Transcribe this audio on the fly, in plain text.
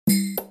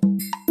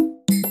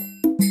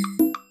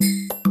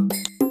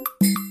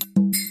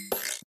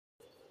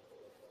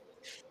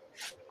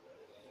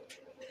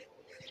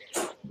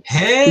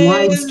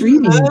Live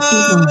streaming is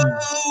on.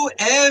 Hello,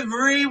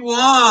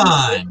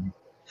 everyone.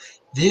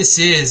 This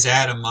is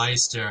Adam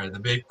Meister, the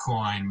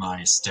Bitcoin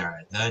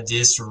Meister, the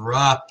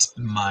Disrupt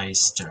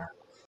Meister.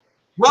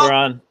 We're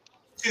on.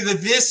 To the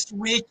This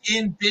Week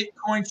in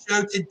Bitcoin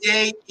show.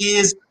 Today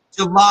is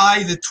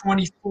July the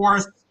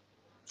 24th,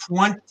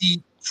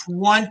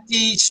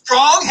 2020.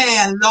 Strong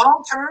hand,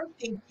 long-term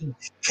thinking,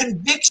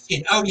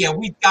 conviction. Oh, yeah,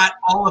 we've got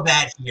all of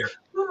that here.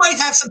 We might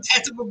have some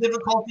technical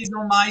difficulties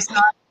on my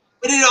side,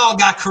 but it all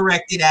got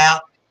corrected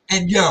out.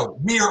 And, yo,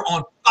 we are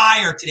on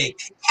fire today.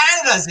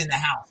 Canada's in the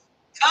house.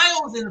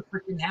 Kyle's in the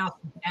freaking house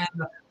in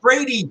Canada.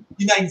 Brady,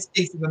 United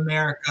States of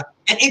America.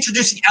 And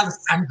introducing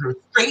Alessandro,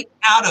 straight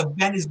out of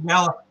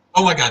Venezuela.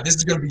 Oh, my God, this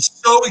is going to be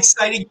so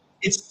exciting.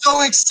 It's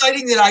so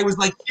exciting that I was,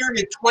 like, hearing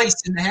it twice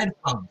in the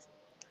headphones.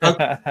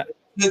 Okay.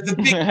 The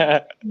big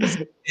news of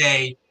the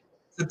day,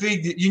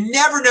 you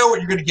never know what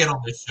you're going to get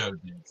on this show,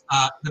 dudes.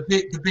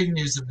 The big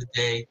news of the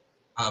day,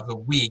 of the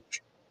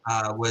week,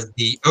 was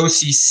the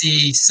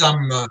OCC.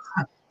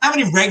 How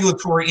many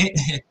regulatory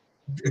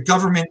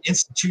government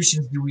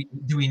institutions do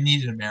we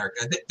need in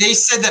America? They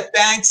said that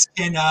banks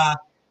can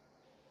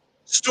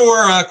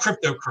store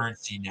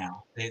cryptocurrency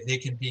now. They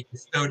can be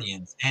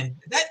custodians, and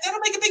that'll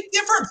make a big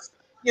difference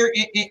here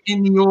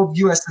in the old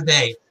U.S. of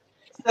A.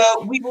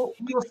 So we will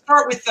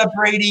start with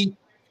Brady.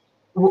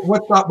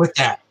 What's up with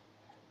that?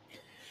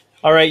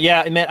 All right,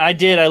 yeah, man, I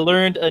did. I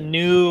learned a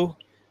new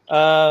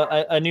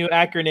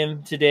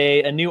acronym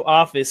today, a new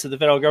office of the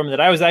federal government that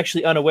I was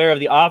actually unaware of.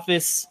 The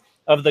Office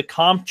of the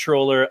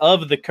Comptroller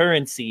of the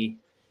Currency,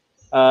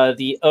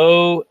 the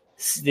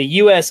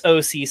U.S.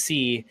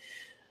 OCC.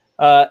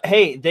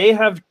 Hey, they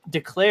have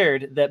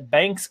declared that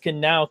banks can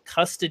now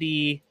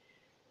custody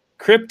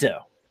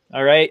crypto.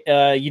 All right,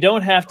 you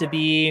don't have to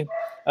be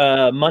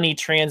money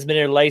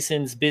transmitter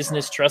licensed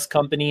business trust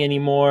company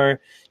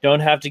anymore. Don't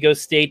have to go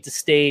state to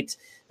state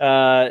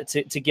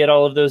to get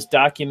all of those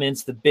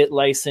documents. The BIT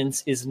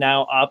license is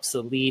now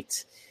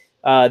obsolete.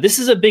 This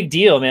is a big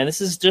deal, man.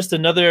 This is just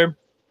another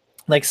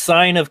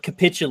sign of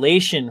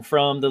capitulation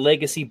from the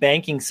legacy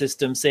banking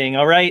system saying,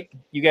 all right,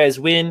 you guys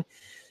win.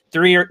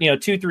 3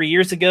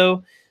 years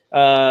ago,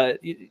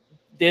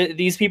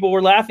 these people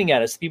were laughing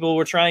at us. People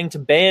were trying to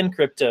ban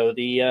crypto.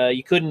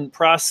 You couldn't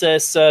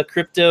process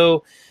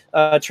crypto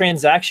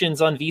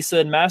transactions on Visa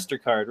and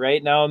MasterCard.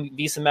 Right now,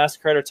 Visa and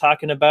MasterCard are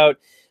talking about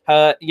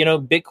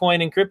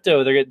Bitcoin and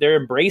crypto. They're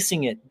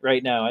embracing it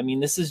right now. I mean,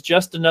 this is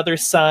just another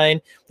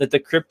sign that the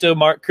crypto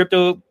market,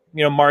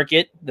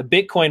 the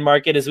Bitcoin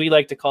market, as we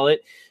like to call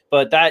it,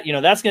 but that's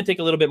going to take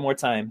a little bit more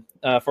time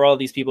for all of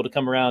these people to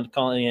come around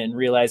calling it and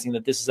realizing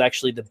that this is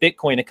actually the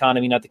Bitcoin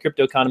economy, not the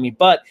crypto economy.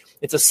 But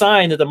it's a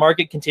sign that the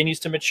market continues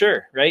to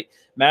mature, right?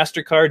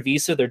 MasterCard,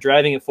 Visa, they're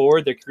driving it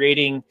forward. They're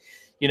creating,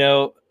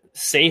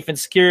 safe and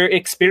secure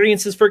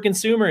experiences for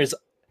consumers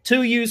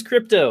to use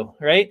crypto,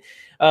 right?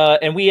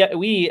 And we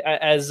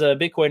as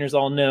Bitcoiners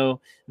all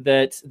know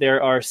that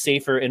there are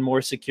safer and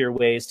more secure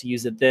ways to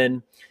use it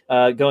than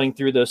going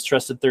through those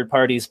trusted third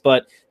parties.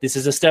 But this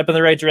is a step in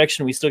the right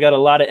direction. We still got a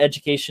lot of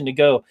education to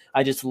go.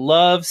 I just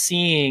love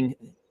seeing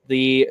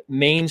the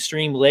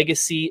mainstream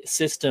legacy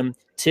system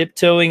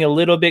tiptoeing a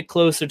little bit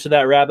closer to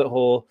that rabbit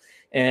hole.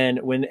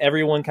 And when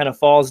everyone kind of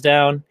falls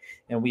down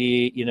and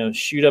we,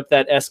 shoot up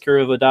that S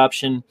curve of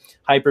adoption,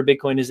 hyper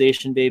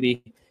Bitcoinization,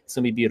 baby, it's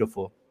going to be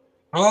beautiful.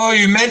 Oh,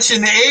 you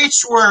mentioned the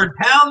H word.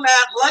 Pound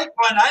that like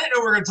button. I didn't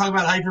know we were going to talk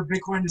about hyper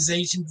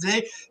Bitcoinization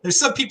today. There's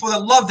some people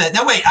that love that.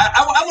 Now, wait,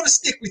 I want to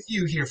stick with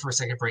you here for a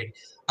second, Brady.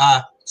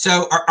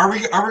 So are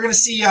we going to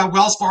see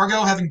Wells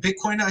Fargo having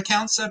Bitcoin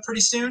accounts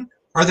pretty soon?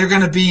 Are there going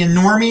to be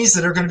normies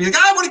that are going to be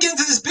like, I want to get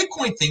into this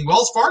Bitcoin thing?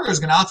 Wells Fargo is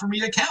going to offer me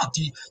an account.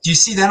 Do you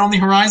see that on the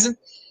horizon?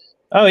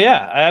 Oh,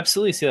 yeah, I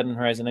absolutely see that on the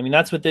horizon. I mean,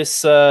 that's what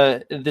this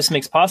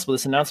makes possible.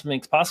 This announcement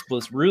makes possible,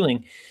 this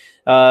ruling.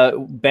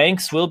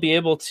 Banks will be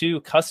able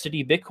to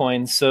custody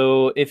Bitcoin.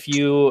 So if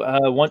you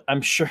want,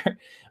 I'm sure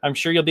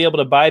you'll be able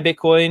to buy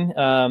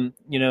Bitcoin,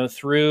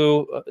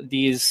 through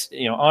these,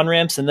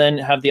 on-ramps, and then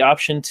have the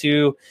option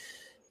to,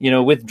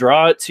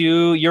 withdraw it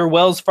to your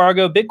Wells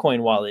Fargo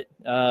Bitcoin wallet.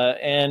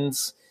 And,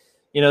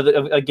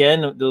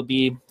 again, there'll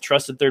be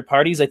trusted third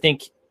parties. I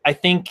think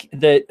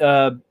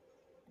that,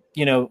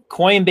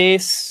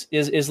 Coinbase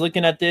is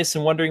looking at this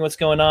and wondering what's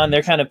going on. They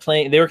were kind of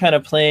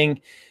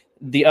playing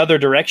the other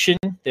direction.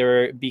 They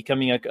were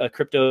becoming a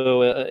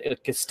crypto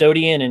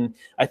custodian, and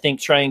I think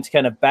trying to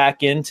kind of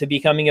back into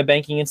becoming a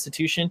banking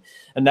institution.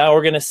 And now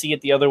we're going to see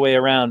it the other way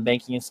around: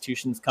 banking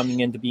institutions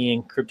coming into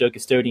being crypto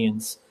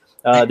custodians.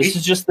 This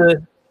is just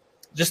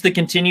the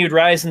continued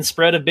rise and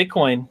spread of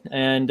Bitcoin,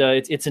 and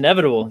it's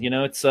inevitable.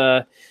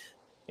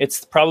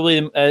 It's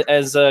probably,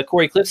 as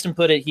Corey Clifton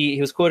put it,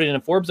 he was quoted in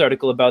a Forbes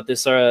article about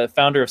this,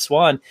 founder of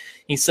Swan.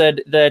 He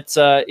said that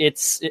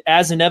it's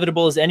as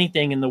inevitable as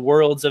anything in the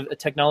worlds of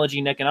technology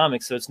and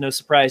economics. So it's no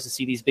surprise to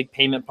see these big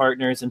payment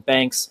partners and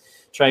banks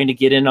trying to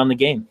get in on the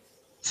game.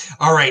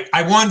 All right.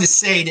 I wanted to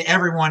say to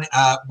everyone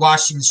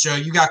watching the show,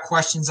 you got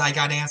questions, I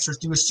got answers.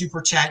 Do a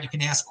super chat. You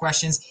can ask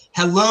questions.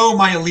 Hello,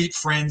 my elite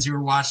friends who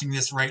are watching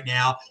this right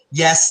now.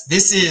 Yes,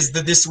 this is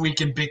the This Week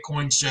in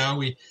Bitcoin show.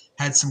 We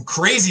had some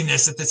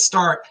craziness at the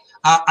start.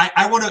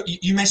 I want to,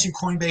 you mentioned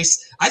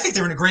Coinbase. I think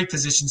they're in a great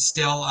position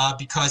still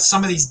because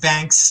some of these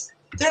banks,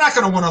 they're not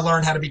going to want to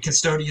learn how to be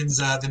custodians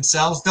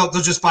themselves. They'll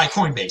just buy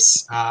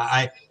Coinbase.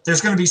 There's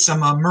going to be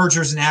some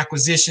mergers and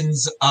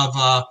acquisitions of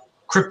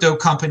crypto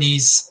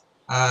companies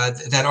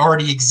that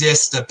already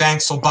exist.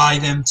 Banks will buy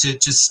them to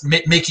just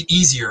make it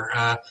easier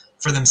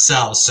for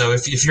themselves. So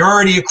if you're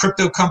already a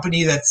crypto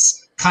company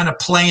that's kind of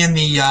playing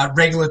the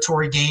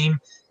regulatory game,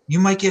 you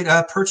might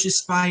get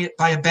purchased by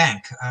a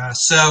bank.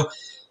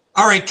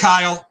 All right,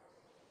 Kyle,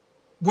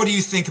 what do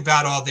you think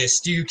about all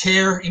this? Do you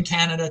care in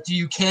Canada? Do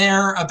you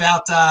care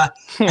about about?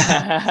 No,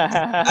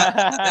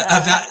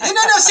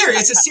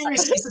 serious. It's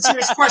a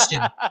serious question.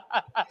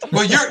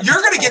 Well,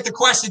 you're going to get the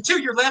question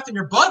too. You're laughing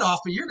your butt off,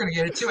 but you're going to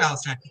get it too,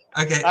 Alistair.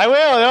 Okay. I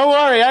will. Don't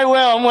worry. I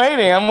will. I'm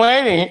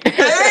waiting.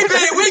 Hey,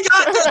 baby, we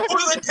got the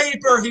toilet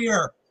paper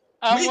here.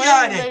 I'm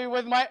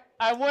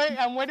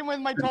waiting with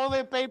my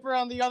toilet paper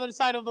on the other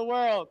side of the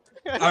world.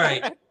 All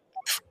right.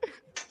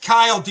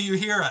 Kyle, do you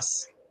hear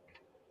us?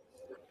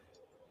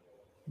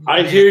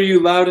 I hear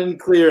you loud and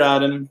clear,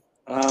 Adam.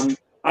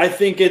 I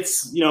think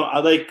it's,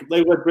 like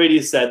what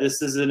Brady said,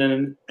 this is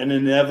an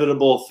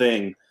inevitable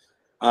thing.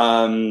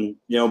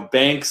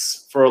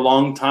 Banks for a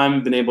long time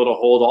have been able to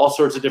hold all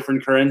sorts of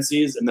different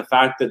currencies, and the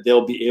fact that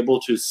they'll be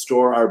able to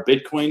store our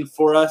Bitcoin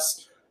for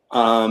us,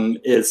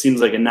 it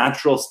seems like a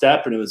natural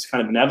step, and it was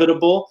kind of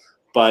inevitable.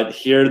 But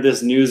here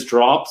this news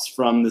drops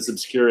from this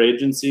obscure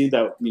agency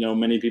that,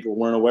 many people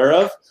weren't aware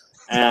of.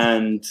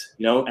 And,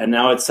 and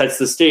now it sets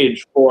the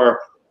stage for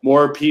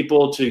more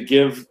people to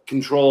give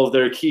control of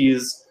their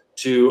keys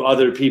to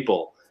other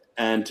people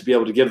and to be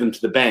able to give them to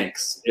the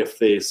banks if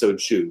they so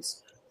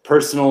choose.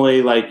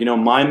 Personally,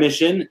 my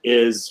mission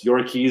is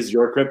your keys,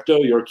 your crypto,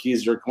 your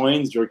keys, your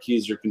coins, your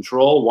keys, your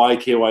control,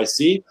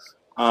 YKYC.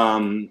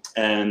 And,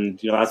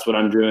 that's what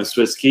I'm doing with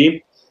Swiss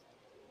Key.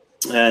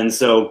 And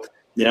so,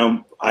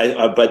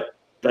 but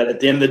at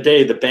the end of the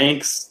day, the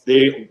banks,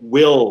 they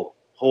will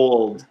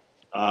hold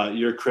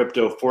your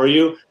crypto for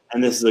you.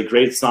 And this is a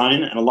great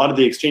sign. And a lot of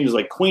the exchanges,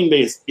 like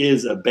Coinbase,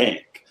 is a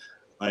bank.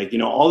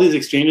 All these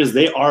exchanges,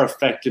 they are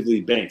effectively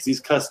banks.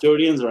 These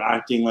custodians are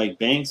acting like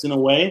banks in a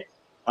way.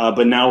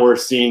 But now we're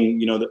seeing,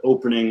 the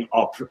opening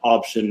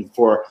option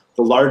for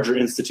the larger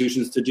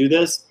institutions to do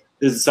this.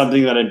 This is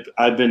something that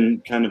I've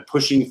been kind of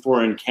pushing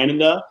for in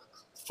Canada,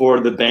 for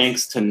the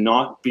banks to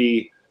not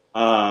be,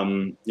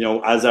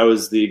 as I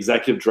was the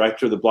executive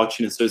director of the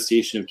Blockchain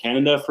Association of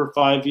Canada for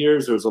 5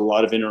 years, there was a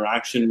lot of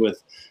interaction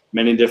with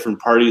many different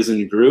parties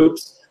and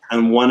groups.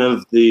 And one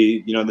of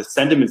the, the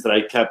sentiments that I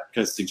kept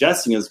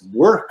suggesting is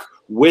work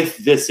with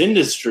this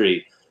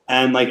industry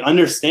and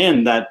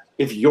understand that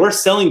if you're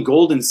selling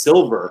gold and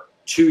silver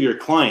to your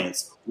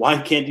clients, why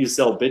can't you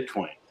sell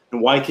Bitcoin? And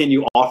why can't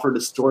you offer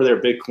to store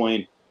their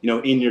Bitcoin,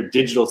 in your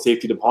digital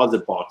safety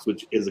deposit box,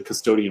 which is a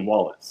custodian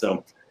wallet?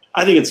 So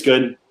I think it's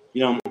good.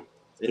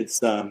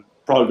 It's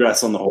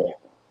progress on the whole,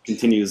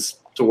 continues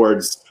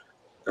towards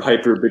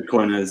hyper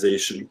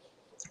Bitcoinization.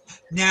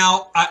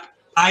 Now,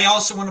 I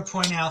also want to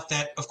point out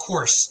that, of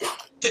course,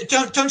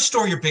 don't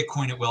store your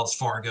Bitcoin at Wells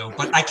Fargo,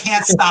 but I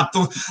can't stop the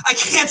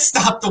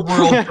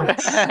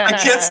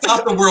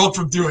world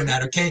from doing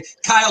that. Okay,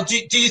 Kyle, do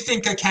you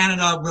think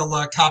Canada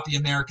will copy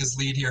America's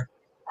lead here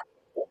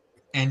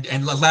and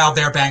allow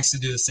their banks to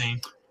do the same?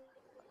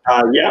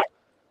 Yeah.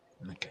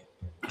 Okay.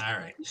 All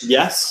right.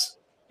 Yes.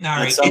 All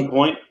right. At some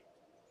point.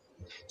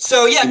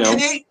 So yeah,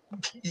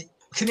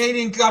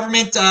 Canadian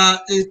government,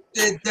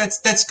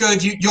 that's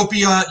good. You'll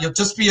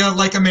just be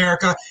like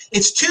America.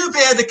 It's too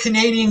bad the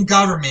Canadian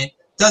government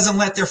doesn't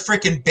let their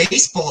freaking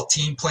baseball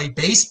team play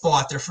baseball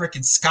at their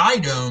freaking Sky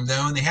Dome,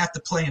 though, and they have to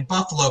play in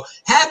Buffalo.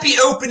 Happy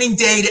opening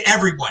day to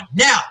everyone.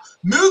 Now,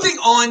 moving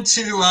on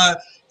to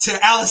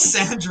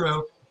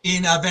Alessandro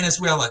in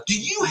Venezuela. Do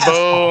you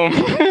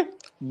have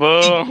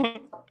Boom.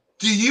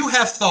 Do you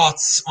have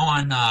thoughts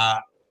on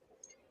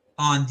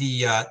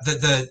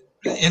the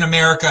in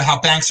America, how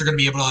banks are going to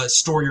be able to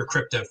store your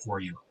crypto for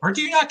you, or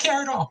do you not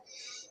care at all?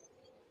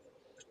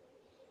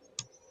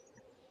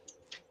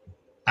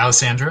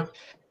 Alessandro,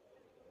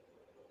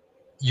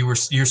 you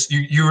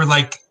were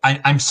like,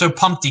 I'm so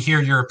pumped to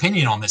hear your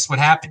opinion on this. What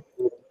happened?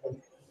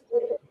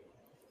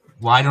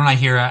 Why don't I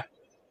hear it?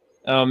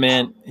 Oh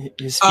man,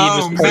 his feed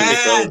was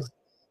perfect.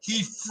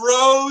 He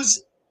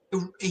froze.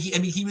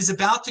 He was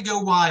about to go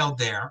wild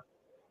there.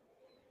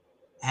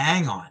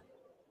 Hang on.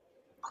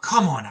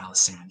 Come on,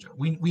 Alessandro.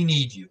 We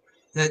need you.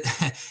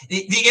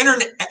 The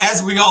internet,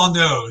 as we all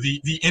know,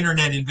 the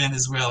internet in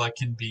Venezuela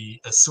can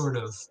be a sort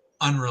of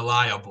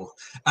unreliable.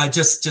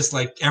 Just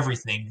like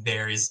everything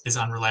there is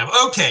unreliable.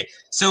 Okay,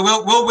 so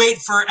we'll wait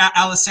for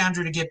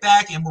Alessandro to get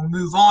back, and we'll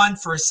move on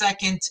for a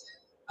second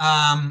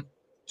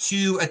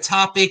to a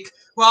topic.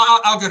 Well,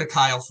 I'll go to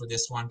Kyle for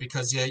this one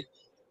because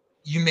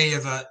you may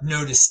have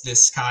noticed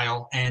this,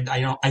 Kyle, and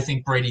I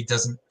think Brady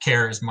doesn't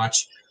care as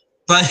much,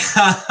 but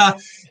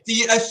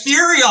the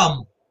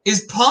Ethereum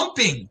is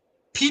pumping.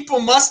 People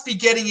must be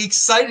getting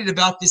excited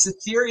about this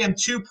Ethereum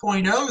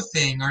 2.0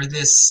 thing or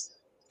this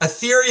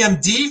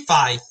Ethereum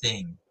DeFi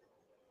thing.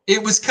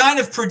 It was kind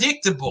of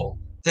predictable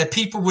that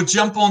people would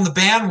jump on the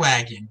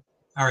bandwagon.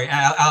 All right,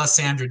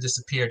 Alessandro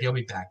disappeared. He'll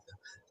be back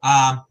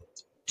though.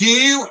 Do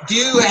you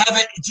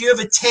have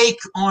a take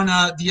on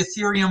the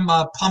Ethereum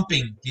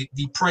pumping,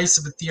 the price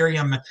of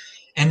Ethereum,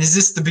 and is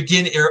this the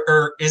beginning,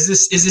 or is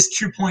this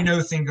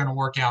 2.0 thing going to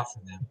work out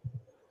for them?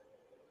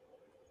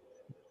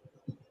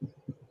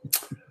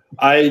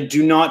 I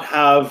do not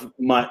have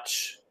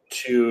much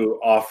to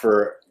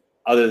offer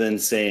other than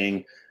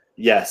saying,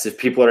 yes, if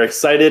people are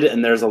excited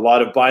and there's a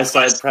lot of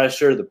buy-side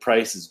pressure, the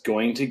price is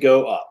going to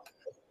go up.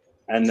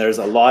 And there's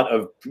a lot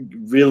of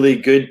really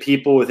good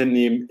people within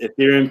the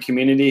Ethereum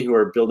community who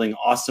are building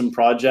awesome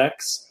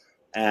projects.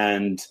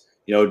 And,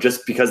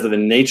 just because of the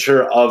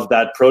nature of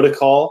that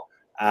protocol,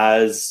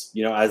 as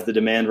the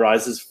demand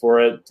rises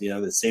for it,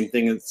 the same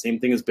thing as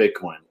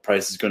Bitcoin.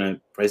 Price is going to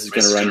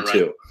run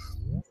too.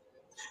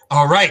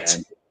 All right.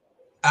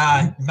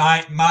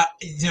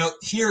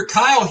 Here,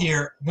 Kyle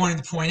here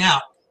wanted to point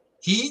out,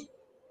 he's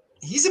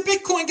a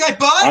Bitcoin guy,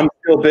 but I'm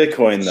still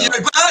Bitcoin though. Yeah,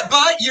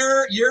 but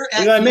you're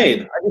at I just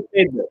made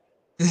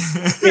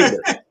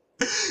it.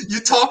 You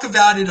talk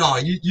about it all.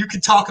 You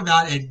can talk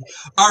about it.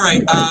 All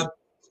right.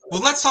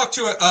 Well, let's talk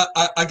to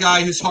a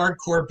guy who's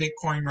hardcore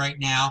Bitcoin right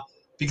now,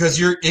 because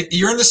you're in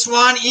the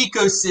Swan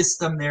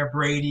ecosystem there,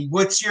 Brady.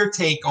 What's your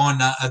take on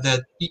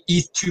the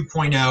ETH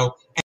 2.0?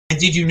 And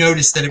did you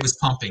notice that it was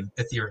pumping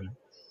Ethereum?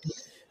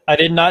 I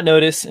did not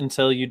notice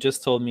until you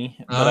just told me.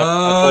 But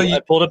I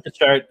pulled up the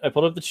chart. I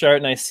pulled up the chart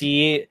and I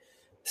see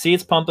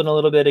it's pumping a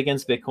little bit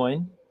against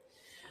Bitcoin.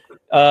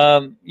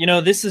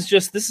 This is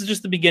just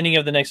the beginning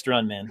of the next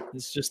run, man.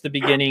 This is just the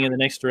beginning of the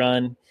next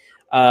run.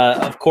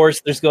 Of course,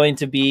 there's going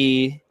to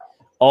be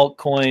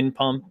altcoin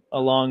pump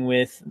along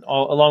with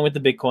the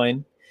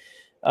Bitcoin.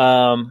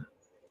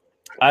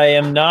 I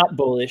am not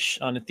bullish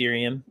on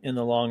Ethereum in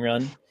the long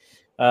run.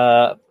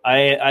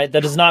 That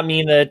does not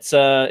mean that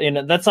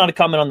that's not a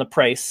comment on the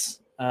price.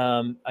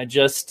 I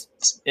think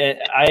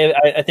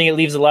it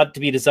leaves a lot to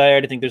be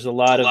desired. I think there's a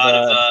lot of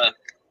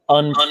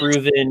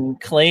unproven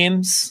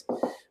claims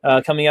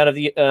coming out of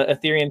the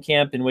Ethereum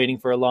camp and waiting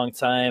for a long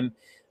time.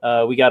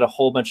 We got a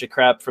whole bunch of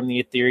crap from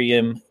the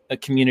Ethereum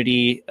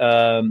community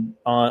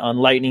on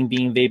Lightning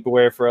being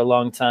vaporware for a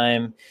long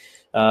time.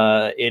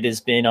 It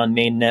has been on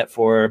mainnet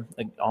for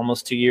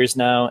almost 2 years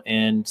now,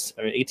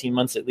 or 18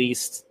 months at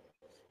least.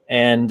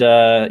 And,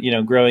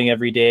 growing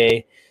every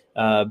day,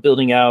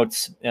 building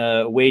out,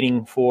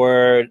 waiting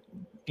for,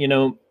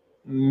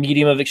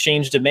 medium of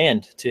exchange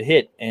demand to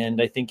hit.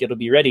 And I think it'll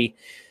be ready.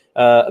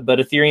 But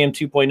Ethereum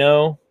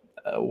 2.0,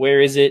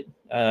 where is it?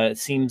 It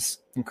seems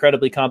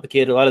incredibly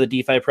complicated. A lot of the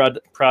DeFi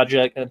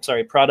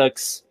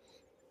products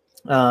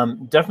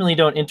definitely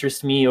don't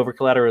interest me over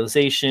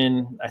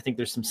collateralization. I think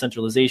there's some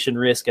centralization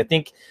risk. I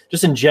think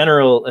just in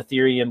general,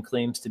 Ethereum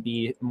claims to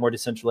be more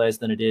decentralized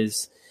than it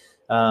is.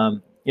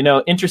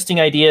 Interesting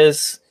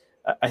ideas.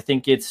 I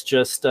think it's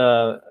just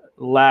a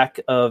lack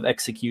of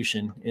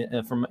execution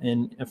from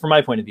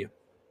my point of view.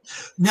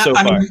 Now, so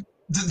far.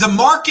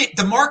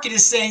 The market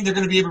is saying they're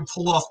going to be able to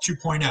pull off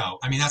 2.0.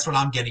 I mean, that's what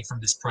I'm getting from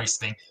this price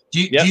thing.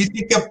 Do you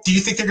think they're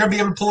going to be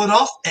able to pull it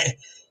off?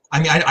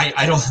 I mean,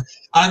 I don't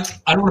want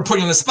to put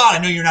you on the spot. I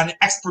know you're not an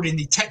expert in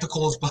the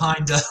technicals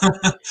behind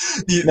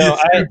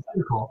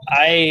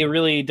I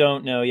really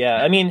don't know. Yeah,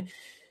 I mean,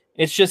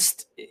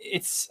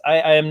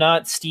 I am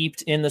not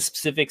steeped in the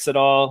specifics at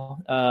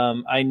all.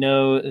 I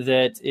know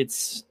that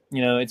it's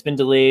been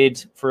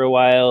delayed for a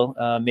while.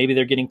 Maybe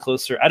they're getting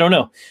closer. I don't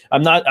know.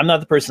 I'm not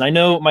the person. I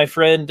know my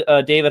friend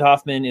David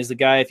Hoffman is the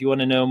guy. If you want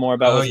to know more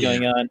about what's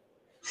going on,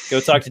 go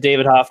talk to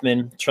David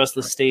Hoffman,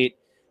 Trustless State.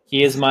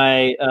 He is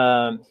my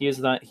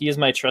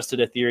trusted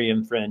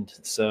Ethereum friend.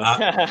 So all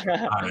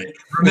right.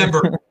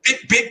 Remember,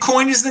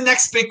 Bitcoin is the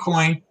next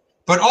Bitcoin,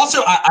 but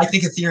also I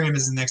think Ethereum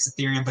is the next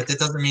Ethereum. But that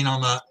doesn't mean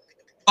I'm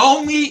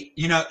only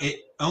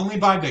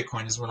buy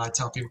Bitcoin is what I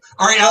tell people.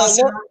 All right,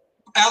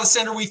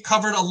 Alessandro, we've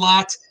covered a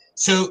lot.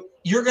 So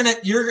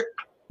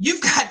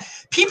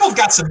people have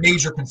got some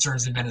major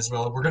concerns in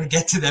Venezuela. We're going to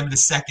get to them in a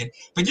second,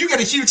 but you've got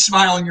a huge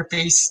smile on your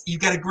face. You've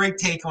got a great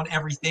take on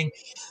everything.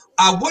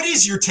 What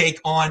is your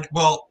take on,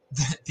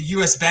 the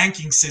U.S.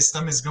 banking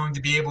system is going to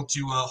be able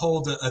to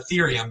hold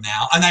Ethereum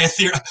now.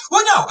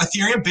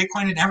 Ethereum,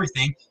 Bitcoin, and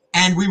everything.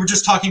 And we were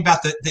just talking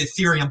about the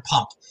Ethereum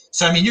pump.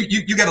 So, I mean,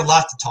 you got a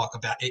lot to talk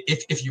about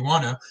if you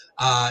want to.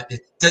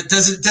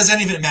 Does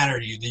any of it matter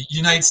to you? The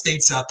United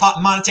States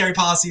monetary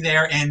policy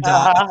there and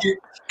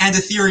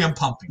Ethereum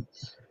pumping.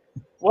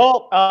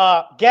 Well,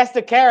 guess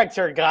the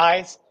character,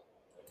 guys.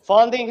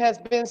 Funding has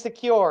been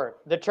secured.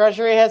 The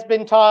Treasury has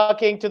been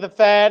talking to the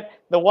Fed.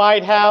 the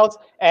White House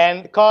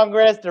and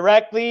Congress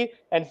directly,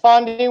 and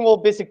funding will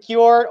be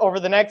secured over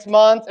the next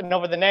month and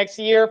over the next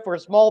year for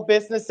small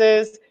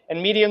businesses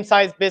and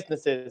medium-sized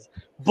businesses.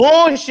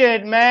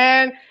 Bullshit,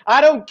 man.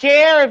 I don't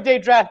care if they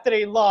drafted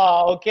a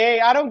law,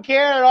 okay? I don't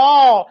care at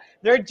all.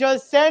 They're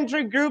just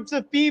centric groups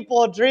of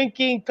people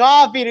drinking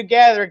coffee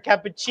together,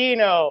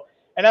 cappuccino.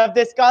 And I've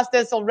discussed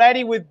this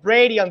already with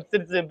Brady on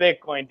Citizen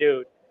Bitcoin,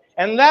 dude.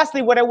 And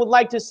lastly, what I would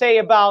like to say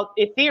about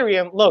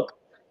Ethereum, look,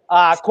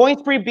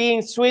 Coinspree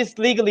being Swiss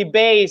legally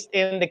based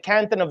in the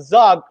canton of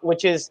Zug,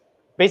 which is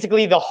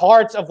basically the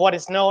heart of what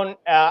is known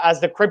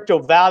as the crypto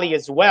valley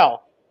as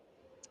well.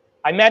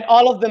 I met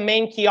all of the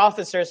main key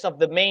officers of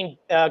the main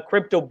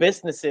crypto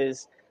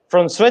businesses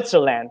from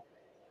Switzerland.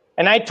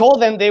 And I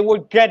told them they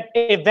would get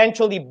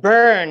eventually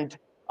burned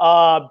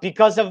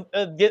because of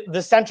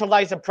the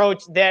centralized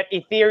approach that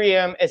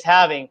Ethereum is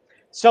having.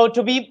 So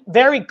to be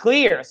very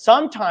clear,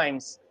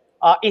 sometimes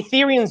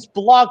Ethereum's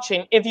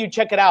blockchain, if you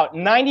check it out,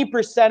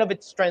 90% of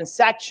its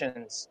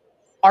transactions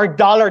are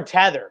dollar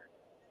tether.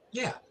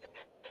 Yeah.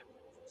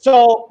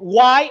 So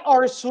why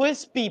are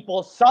Swiss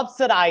people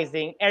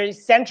subsidizing a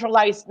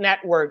centralized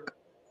network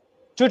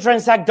to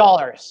transact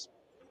dollars?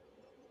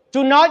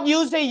 To not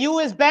use a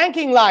US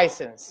banking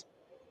license,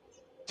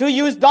 to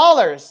use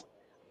dollars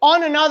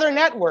on another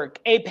network,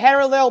 a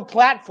parallel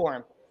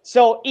platform.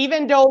 So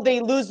even though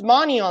they lose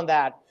money on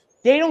that,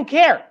 they don't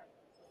care.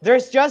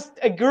 There's just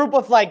a group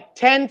of like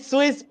 10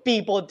 Swiss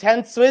people,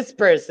 10 Swiss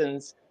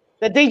persons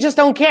that they just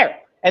don't care.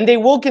 And they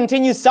will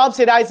continue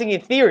subsidizing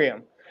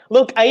Ethereum.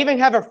 Look, I even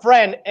have a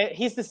friend.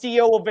 He's the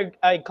CEO of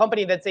a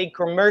company that's a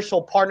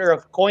commercial partner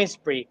of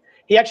Coinspree.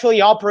 He actually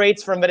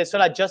operates from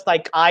Venezuela just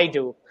like I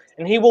do.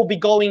 And he will be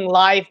going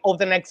live over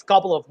the next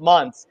couple of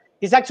months.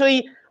 He's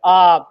actually,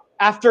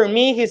 after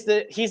me, he's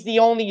the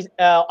only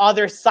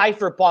other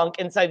cypherpunk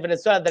inside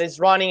Venezuela that is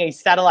running a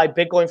satellite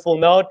Bitcoin full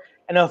node.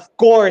 And of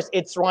course,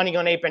 it's running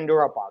on a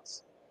Pandora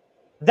box.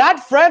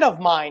 That friend of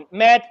mine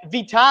met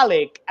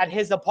Vitalik at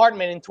his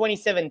apartment in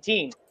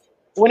 2017,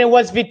 when it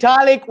was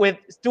Vitalik with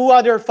two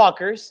other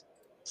fuckers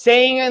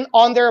saying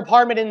on their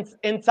apartment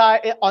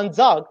inside on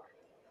Zug,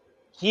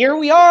 here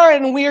we are,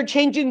 and we are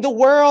changing the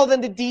world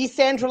and the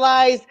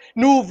decentralized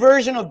new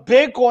version of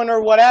Bitcoin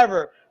or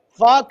whatever.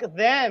 Fuck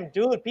them,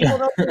 dude.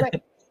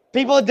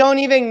 People don't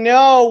even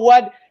know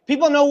what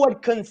people know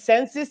what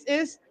consensus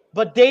is,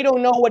 but they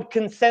don't know what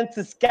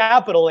consensus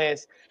capital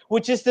is,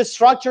 which is the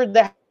structure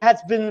that has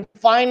been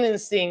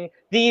financing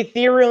the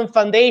Ethereum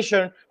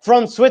Foundation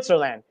from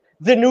Switzerland.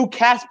 The new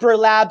Casper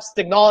Labs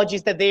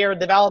technologies that they are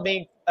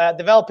developing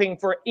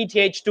for ETH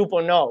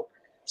 2.0.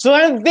 So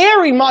I'm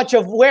very much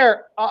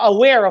aware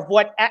of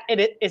what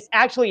is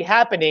actually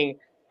happening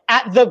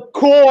at the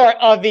core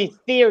of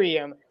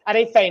Ethereum, at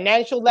a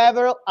financial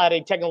level, at a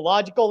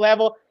technological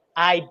level.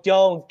 I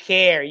don't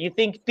care. You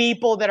think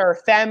people that are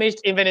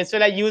famished in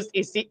Venezuela use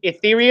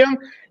Ethereum?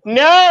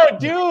 No,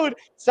 dude.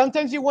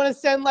 Sometimes you want to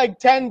send like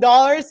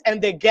 $10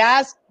 and the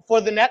gas for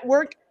the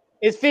network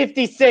is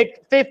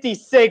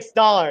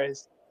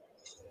 $56.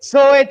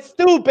 So it's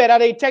stupid.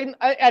 At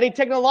a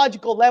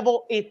technological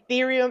level,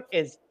 Ethereum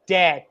is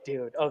dead,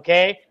 dude,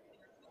 okay?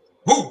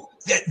 Whoa,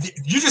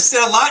 you just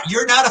said a lot.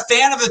 You're not a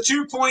fan of the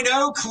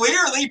 2.0.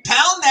 Clearly,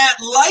 pound that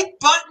like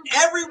button,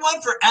 everyone,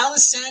 for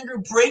Alessandro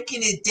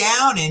breaking it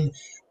down. And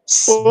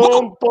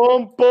boom,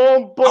 boom,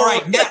 boom, boom. All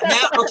right,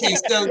 now, okay.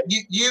 So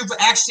you've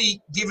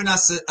actually given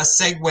us a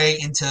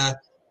segue into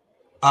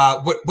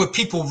what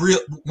people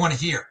really want to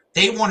hear.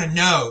 They want to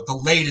know the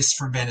latest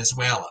from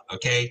Venezuela.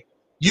 Okay,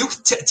 you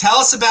tell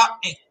us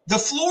about. The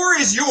floor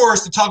is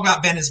yours to talk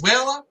about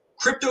Venezuela,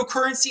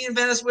 cryptocurrency in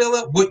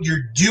Venezuela, what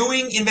you're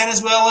doing in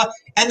Venezuela,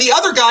 and the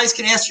other guys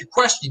can ask you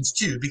questions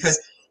too, because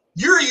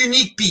you're a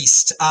unique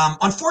beast.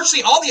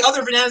 Unfortunately, all the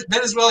other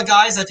Venezuela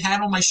guys I've had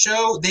on my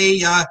show,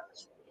 they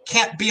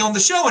can't be on the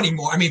show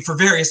anymore. I mean, for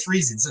various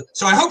reasons.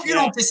 So I hope you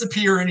don't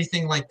disappear or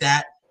anything like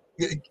that.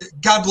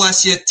 God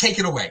bless you. Take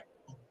it away.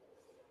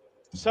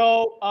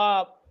 So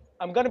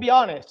I'm going to be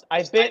honest.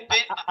 I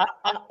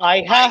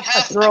have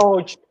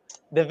approached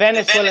the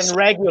Venezuelan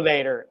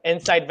regulator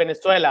inside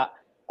Venezuela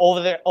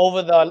over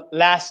the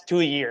last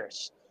 2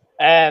 years.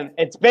 And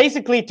it's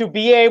basically to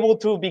be able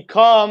to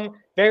become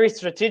very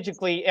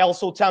strategically El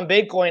Sultan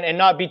Bitcoin and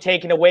not be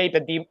taken away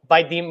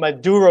by the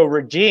Maduro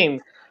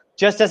regime,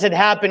 just as it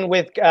happened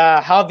with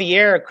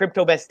Javier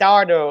Crypto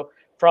Bastardo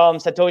from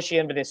Satoshi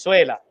in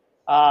Venezuela.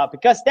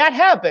 Because that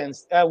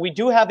happens, we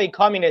do have a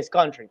communist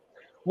country.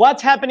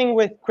 What's happening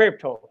with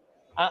crypto?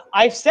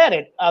 I've said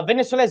it.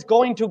 Venezuela is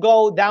going to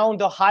go down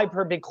the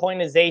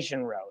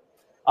hyper-Bitcoinization road.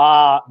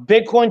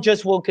 Bitcoin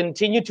just will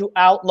continue to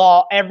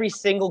outlaw every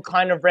single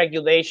kind of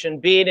regulation,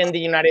 be it in the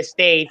United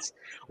States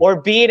or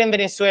be it in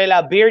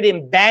Venezuela, be it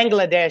in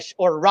Bangladesh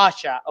or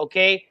Russia,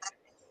 okay?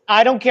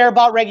 I don't care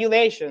about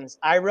regulations.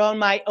 I run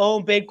my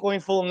own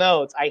Bitcoin full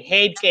nodes. I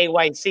hate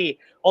KYC,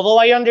 although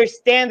I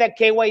understand that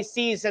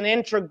KYC is an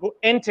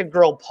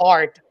integral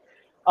part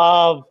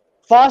of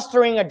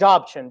fostering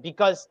adoption,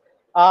 because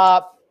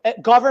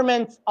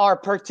governments are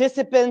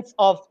participants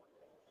of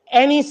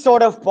any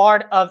sort of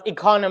part of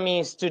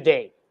economies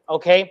today.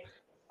 Okay,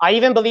 I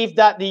even believe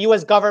that the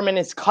U.S. government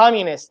is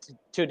communist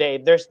today.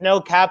 There's no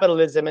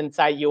capitalism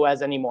inside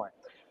U.S. anymore.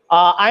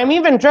 I'm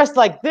even dressed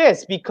like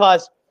this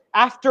because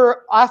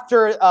after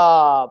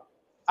our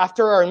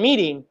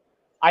meeting,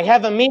 I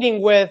have a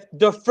meeting with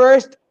the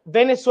first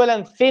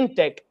Venezuelan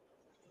fintech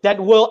that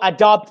will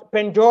adopt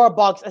Pandora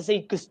Box as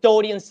a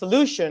custodian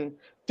solution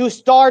to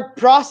start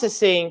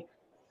processing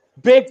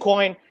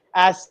Bitcoin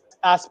as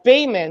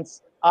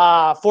payments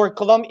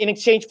in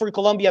exchange for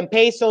Colombian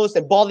pesos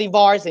and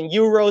bolivars and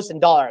euros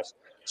and dollars.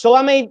 So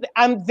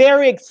I'm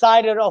very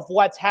excited of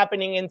what's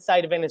happening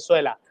inside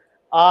Venezuela.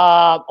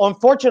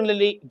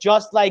 Unfortunately,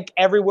 just like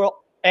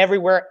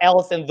everywhere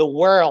else in the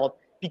world,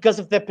 because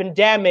of the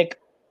pandemic,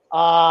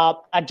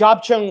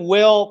 adoption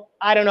will,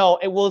 I don't know,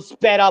 it will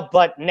speed up,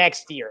 but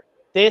next year.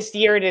 This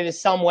year it is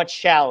somewhat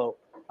shallow.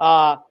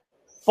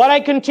 But I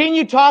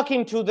continue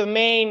talking to the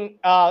main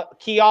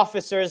key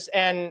officers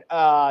and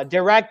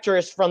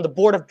directors from the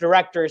board of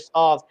directors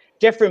of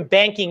different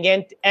banking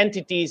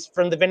entities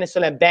from the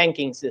Venezuelan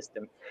banking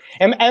system.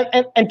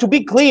 And to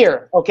be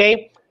clear,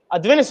 okay,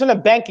 the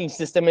Venezuelan banking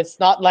system, it's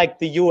not like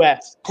the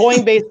U.S.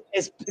 Coinbase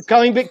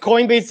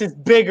is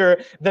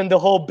bigger than the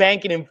whole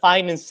banking and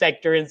finance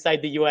sector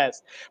inside the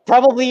U.S.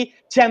 Probably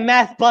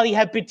Chamath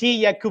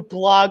Palihapitiya could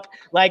plug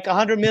like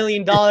 $100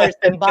 million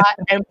and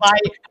buy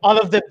all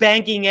of the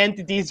banking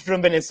entities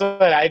from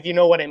Venezuela, if you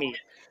know what I mean.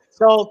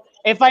 So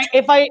if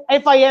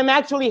I am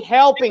actually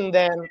helping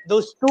them,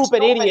 those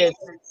stupid idiots,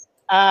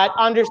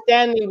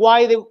 understanding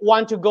why they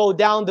want to go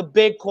down the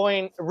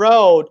Bitcoin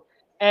road,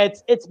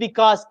 it's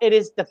because it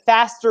is the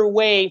faster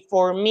way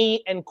for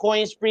me and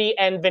CoinSpree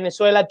and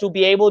Venezuela to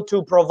be able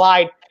to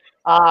provide,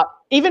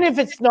 even if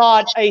it's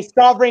not a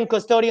sovereign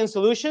custodian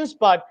solutions,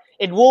 but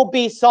it will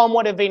be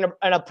somewhat of an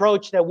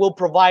approach that will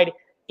provide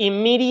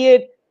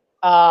immediate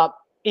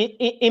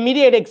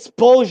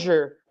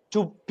exposure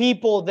to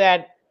people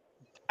that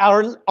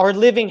are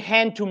living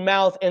hand to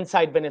mouth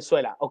inside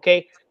Venezuela.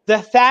 Okay, the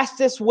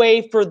fastest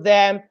way for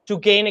them to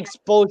gain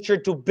exposure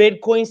to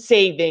Bitcoin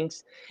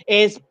savings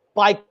is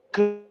by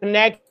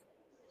connect.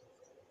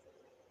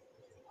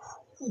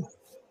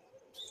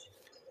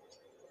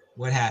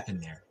 What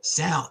happened there?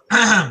 Sound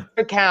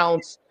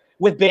Accounts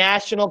with the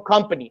national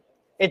company.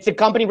 It's a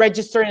company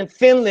registered in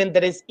Finland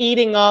that is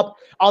eating up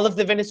all of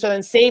the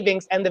Venezuelan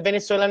savings and the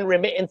Venezuelan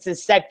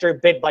remittances sector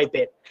bit by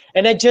bit.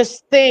 And I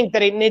just think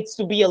that it needs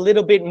to be a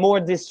little bit more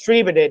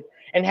distributed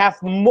and have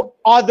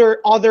other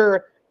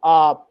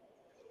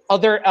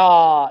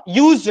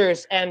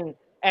users and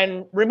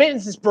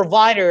remittances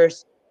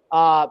providers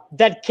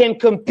that can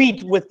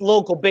compete with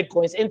local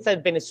Bitcoins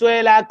inside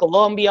Venezuela,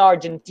 Colombia,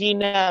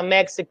 Argentina,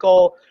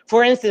 Mexico.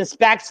 For instance,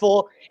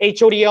 Paxful,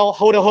 HODL,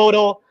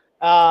 Hodo,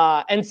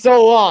 and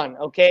so on,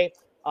 okay?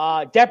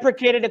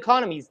 Deprecated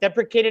economies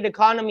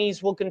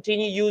will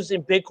continue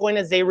using Bitcoin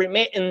as a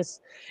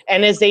remittance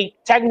and as a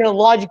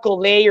technological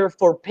layer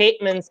for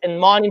payments and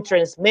money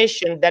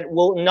transmission that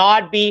will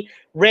not be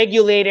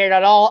regulated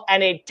at all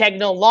at a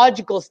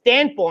technological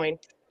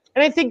standpoint.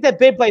 And I think that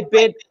bit by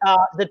bit,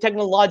 the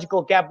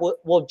technological gap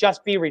will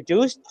just be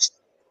reduced.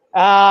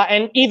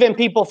 And even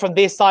people from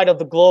this side of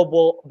the globe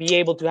will be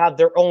able to have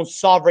their own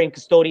sovereign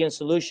custodian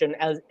solution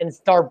and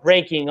start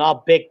breaking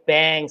up big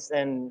banks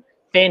and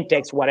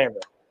fintechs, whatever.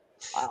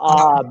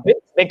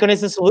 Bitcoin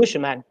is the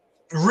solution, man.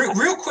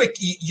 Real quick,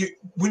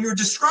 when you're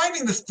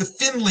describing the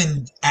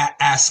Finland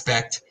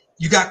aspect,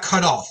 you got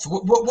cut off.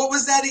 What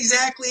was that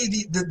exactly?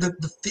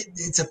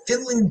 It's a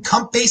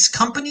Finland-based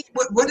company?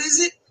 What is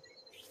it?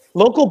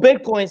 Local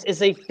Bitcoins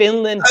is a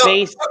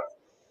Finland-based.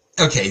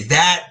 Okay,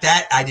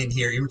 that I didn't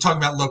hear. You were talking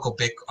about local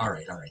Bitcoin. All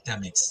right. That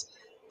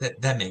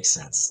makes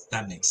sense.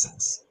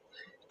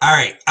 All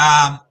right.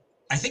 I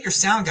think your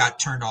sound got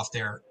turned off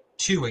there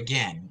too.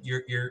 Again,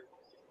 you're.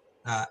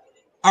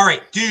 All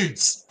right,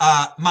 dudes.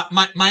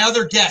 My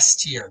other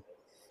guest here.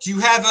 Do you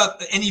have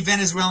any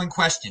Venezuelan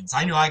questions?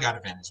 I know I got a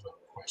Venezuelan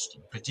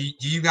question, but do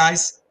you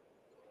guys?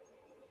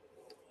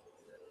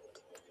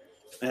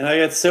 And I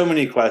got so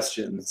many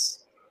questions.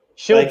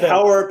 Sure. Like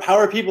how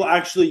are people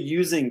actually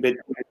using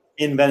Bitcoin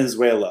in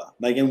Venezuela?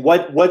 Like, and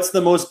what's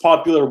the most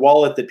popular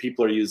wallet that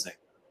people are using?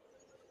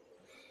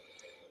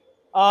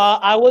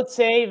 I would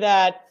say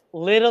that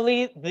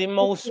literally the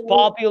most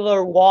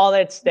popular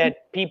wallets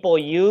that people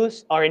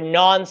use are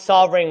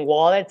non-sovereign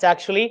wallets,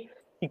 actually,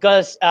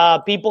 because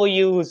people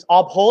use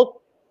Uphold,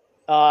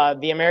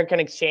 the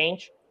American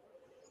exchange,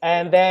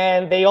 and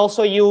then they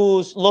also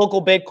use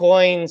local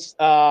Bitcoins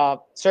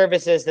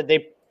services that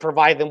they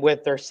provide them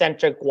with their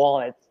centric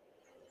wallets.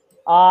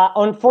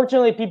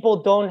 Unfortunately, people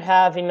don't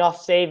have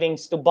enough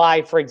savings to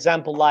buy, for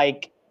example,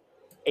 like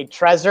a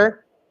Trezor.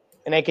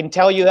 And I can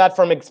tell you that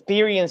from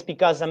experience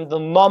because I'm the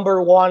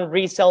 #1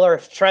 reseller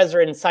of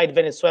Trezor inside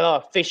Venezuela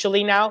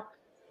officially now.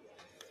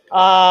 Wait.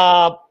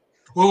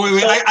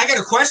 I got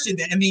a question.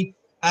 I mean,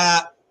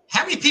 how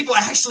many people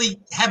actually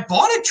have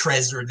bought a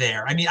Trezor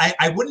there? I mean,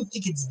 I wouldn't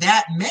think it's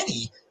that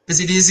many because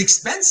it is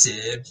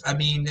expensive. I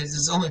mean,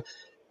 there's only.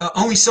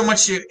 only so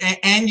much,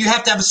 and you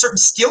have to have a certain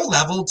skill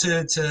level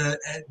to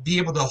be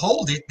able to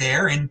hold it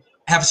there, and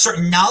have a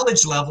certain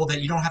knowledge level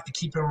that you don't have to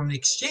keep it on the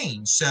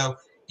exchange. So,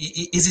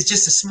 is it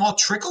just a small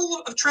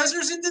trickle of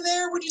treasures into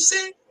there? Would you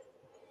say?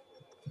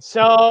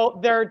 So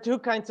there are two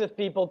kinds of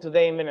people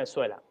today in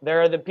Venezuela.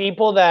 There are the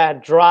people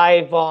that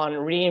drive on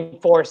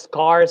reinforced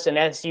cars and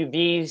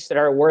SUVs that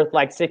are worth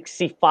like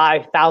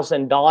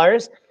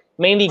 $65,000,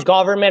 mainly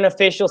government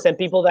officials and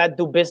people that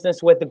do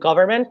business with the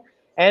government.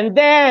 And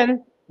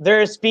then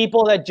there's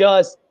people that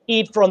just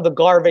eat from the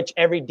garbage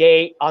every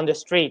day on the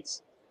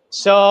streets.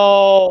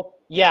 So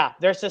yeah,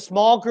 there's a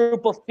small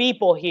group of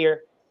people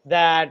here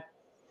that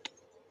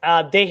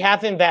they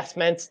have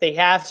investments. They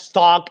have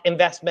stock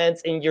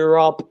investments in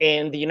Europe,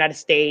 in the United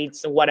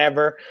States, or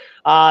whatever.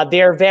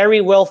 They are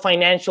very well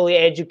financially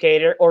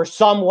educated or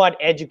somewhat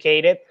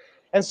educated.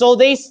 And so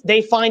they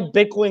find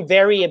Bitcoin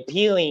very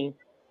appealing.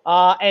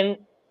 And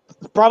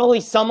probably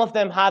some of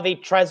them have a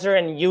treasure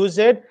and use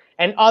it.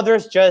 And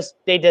others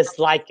they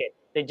dislike it.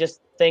 They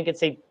just think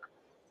it's a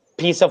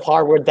piece of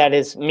hardware that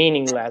is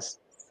meaningless,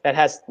 that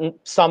has it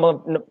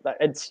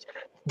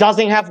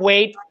doesn't have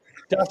weight,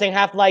 doesn't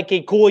have like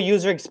a cool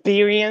user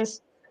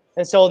experience.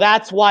 And so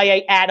that's why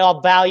I add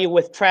up value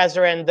with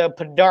Trezor and the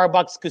Pandora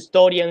Box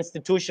custodian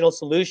institutional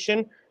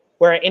solution,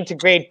 where I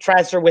integrate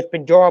Trezor with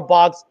Pandora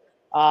Box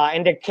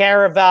and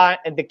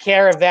the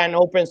Caravan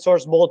open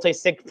source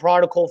multi-sig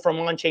protocol from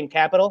On-Chain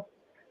Capital.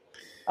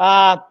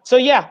 So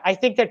yeah, I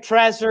think that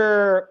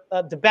Trezor,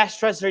 the best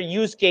Trezor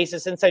use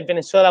cases inside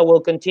Venezuela will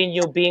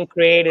continue being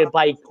created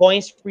by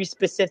Coinspree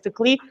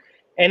specifically,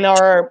 and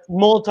our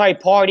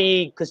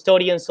multi-party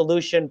custodian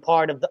solution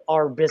part of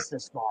our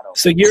business model.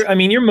 So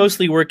you're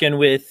mostly working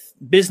with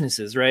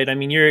businesses, right? I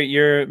mean,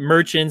 you're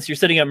merchants. You're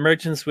setting up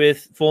merchants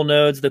with full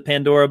nodes, the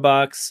Pandora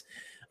Box,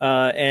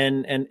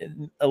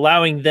 and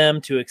allowing them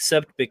to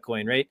accept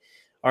Bitcoin, right?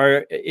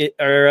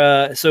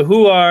 So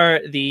who are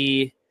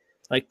the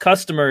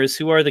customers?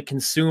 Who are the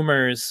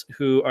consumers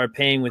who are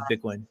paying with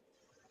Bitcoin?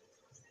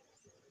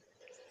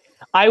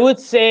 I would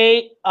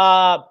say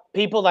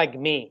people like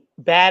me,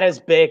 bad as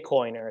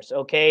Bitcoiners,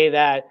 okay,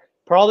 that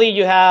probably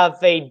you have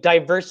a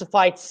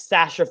diversified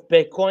stash of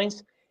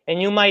Bitcoins,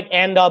 and you might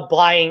end up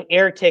buying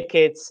air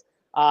tickets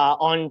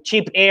on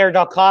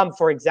cheapair.com,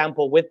 for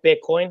example, with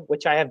Bitcoin,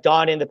 which I have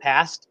done in the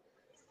past.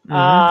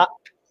 Mm-hmm.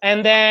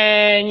 And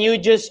then you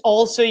just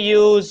also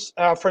use,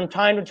 from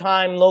time to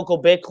time, local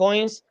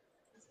Bitcoins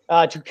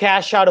to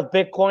cash out of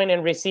Bitcoin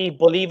and receive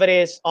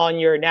Bolivares on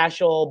your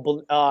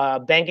national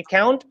bank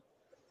account.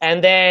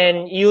 And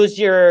then use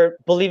your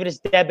Bolivares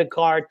debit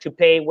card to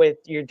pay with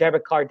your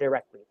debit card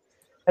directly.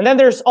 And then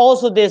there's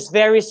also this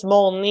very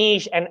small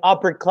niche and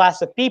upper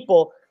class of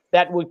people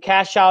that would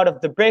cash out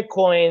of the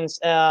Bitcoins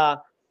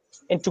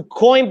into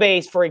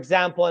Coinbase, for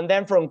example, and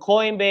then from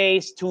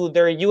Coinbase to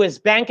their US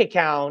bank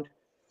account,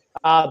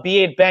 be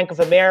it Bank of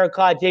America,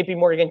 JP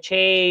Morgan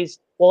Chase,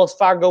 Wells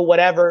Fargo,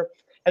 whatever,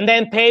 and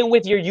then pay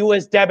with your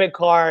US debit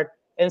card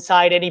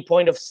inside any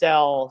points of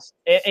sale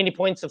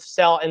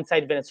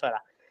inside Venezuela.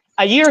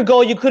 A year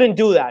ago, you couldn't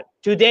do that.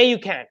 Today, you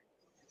can.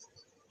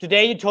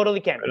 Today, you totally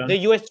can. The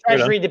U.S.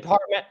 Treasury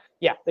Department,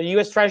 the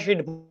U.S. Treasury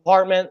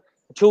Department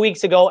 2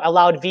 weeks ago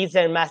allowed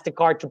Visa and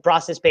MasterCard to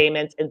process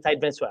payments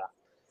inside Venezuela,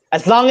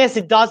 as long as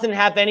it doesn't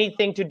have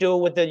anything to do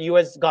with the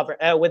U.S.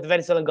 government, with the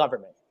Venezuelan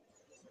government.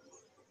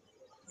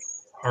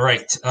 All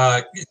right,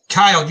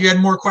 Kyle, you had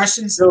more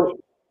questions? So,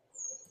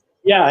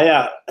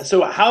 yeah.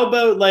 So, how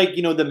about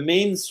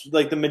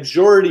the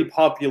majority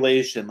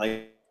population?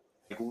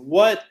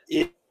 What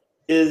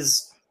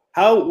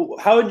how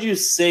would you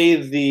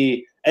say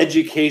the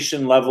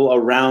education level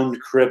around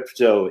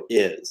crypto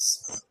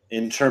is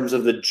in terms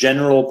of the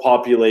general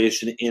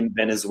population in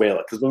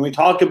Venezuela? Because when we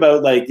talk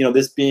about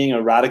this being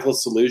a radical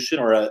solution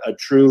or a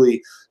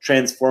truly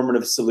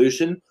transformative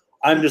solution,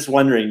 I'm just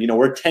wondering,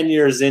 we're 10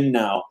 years in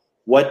now.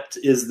 What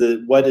is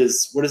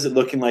it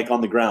looking like on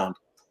the ground?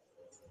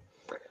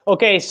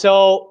 Okay,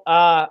 so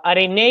at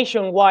a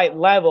nationwide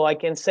level, I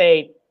can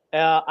say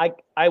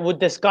I would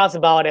discuss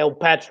about El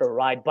Petro,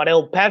 right? But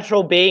El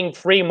Petro being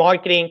free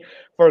marketing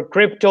for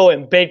crypto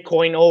and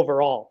Bitcoin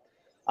overall.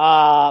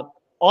 All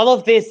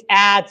of these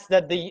ads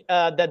that the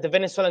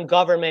Venezuelan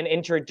government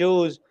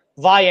introduced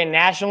via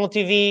national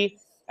TV,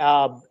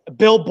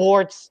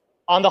 billboards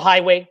on the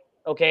highway,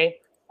 okay,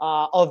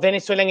 of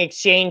Venezuelan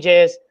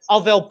exchanges,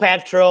 of El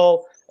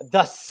Petro,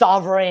 the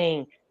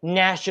sovereign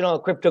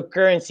national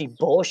cryptocurrency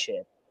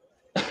bullshit.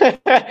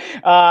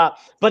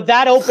 But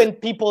that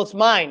opened people's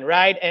mind,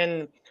 right?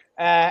 And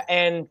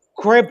the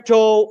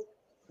crypto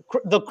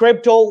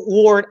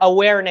world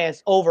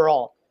awareness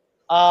overall.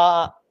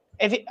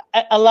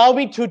 Allow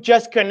me to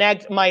just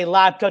connect my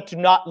laptop to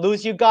not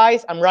lose you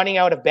guys. I'm running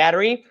out of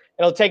battery.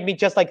 It'll take me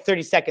just like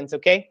 30 seconds,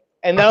 okay?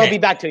 And then I'll be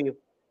back to you.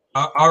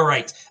 All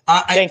right.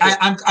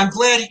 I'm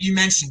glad you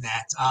mentioned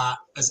that.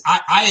 As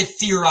I had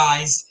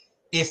theorized,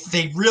 if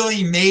they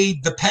really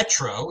made the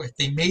Petro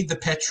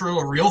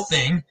a real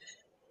thing,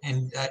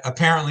 and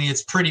apparently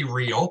it's pretty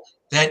real,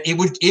 that it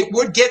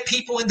would get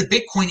people into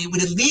Bitcoin. It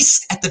would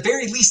at the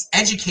very least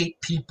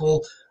educate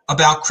people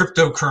about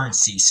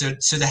cryptocurrency. So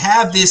to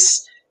have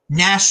this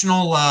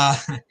national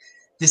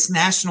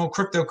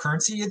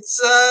cryptocurrency, it's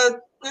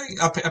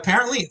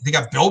apparently they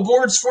got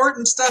billboards for it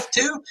and stuff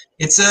too.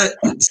 It's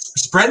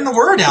spreading the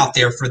word out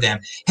there for them.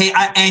 Hey,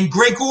 and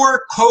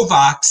Gregor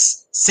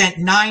Kovacs sent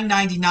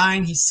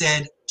 $9.99. He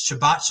said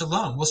Shabbat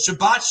Shalom. Well,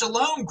 Shabbat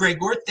Shalom,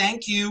 Gregor.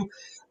 Thank you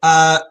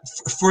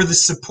for the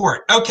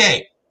support.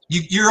 Okay,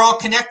 you're all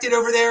connected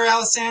over there,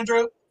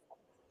 Alessandro?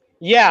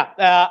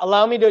 Yeah,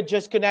 allow me to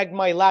just connect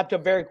my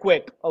laptop very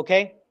quick,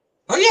 okay?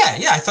 Oh, yeah,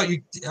 I thought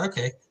you,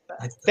 okay.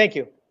 Thank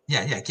you.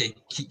 Yeah, okay.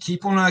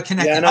 Keep on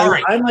connecting. Yeah, and all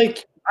right. I'm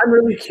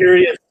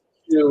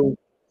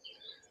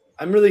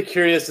really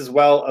curious as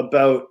well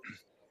about,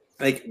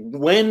 like,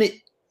 when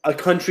a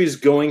country's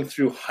going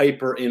through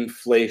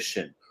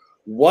hyperinflation,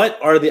 what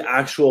are the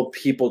actual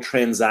people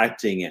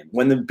transacting in?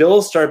 When the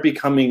bills start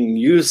becoming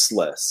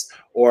useless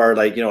or,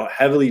 like,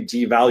 heavily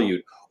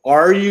devalued,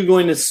 are you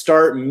going to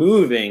start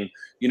moving?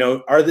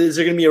 Is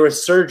there going to be a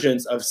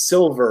resurgence of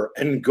silver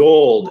and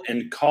gold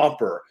and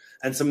copper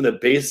and some of the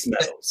base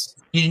metals?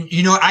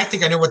 I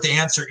think I know what the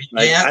answer is.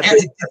 Like, Yeah,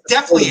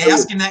 definitely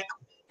asking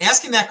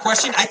that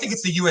question. I think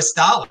it's the U.S.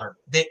 dollar.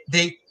 They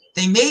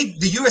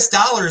made the U.S.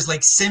 dollar is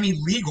like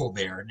semi-legal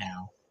there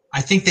now.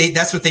 I think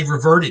that's what they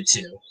reverted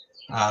to.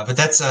 But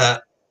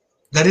that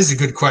is a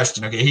good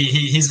question. Okay,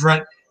 he's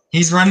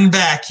running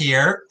back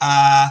here.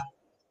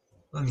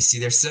 Let me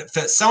see.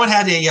 Someone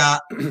had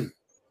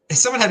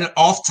an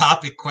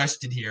off-topic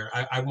question here.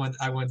 I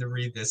wanted to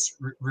read this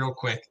real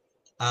quick.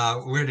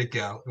 Where'd it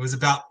go? It was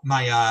about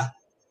my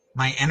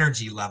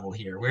energy level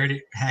here.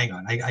 Hang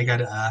on.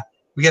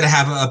 We gotta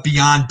have a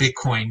beyond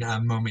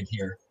Bitcoin moment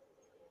here.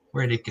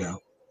 Where'd it go?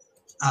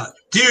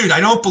 Dude, I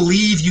don't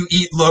believe you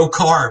eat low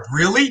carb.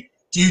 Really?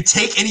 Do you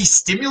take any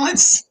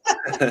stimulants?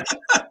 Dude,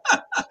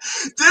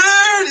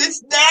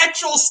 it's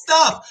natural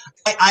stuff.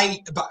 I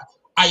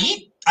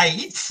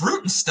eat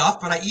fruit and stuff,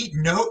 but I eat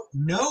no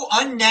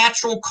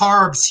unnatural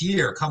carbs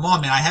here. Come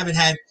on, man. I haven't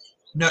had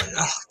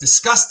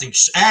disgusting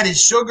added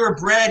sugar,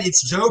 bread.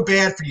 It's so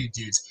bad for you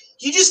dudes.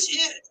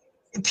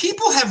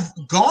 People have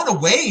gone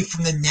away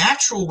from the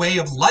natural way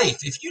of life.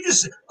 If you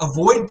just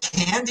avoid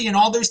candy and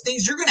all those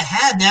things, you're going to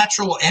have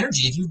natural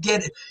energy. If you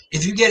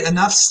get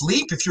enough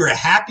sleep, if you're a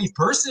happy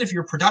person, if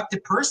you're a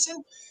productive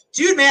person,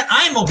 dude, man,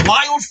 I'm a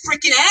wild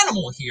freaking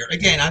animal here.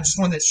 Again, I just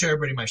wanted to show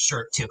everybody my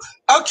shirt too.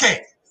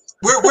 Okay,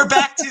 we're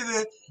back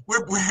to we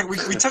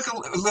took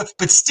a look,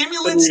 but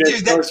stimulants,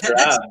 dude.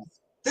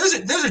 Those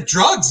are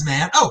drugs,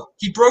 man. Oh,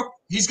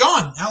 he's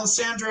gone.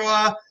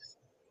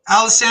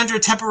 Alessandro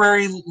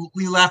temporarily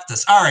left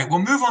us. All right,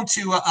 we'll move on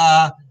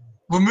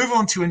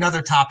to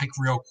another topic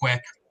real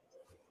quick.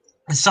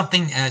 And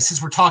something since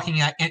we're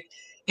talking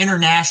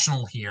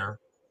international here,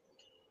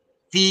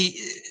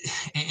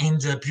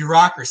 and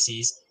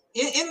bureaucracies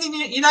in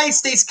the United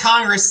States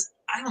Congress.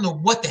 I don't know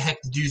what the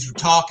heck the dudes were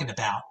talking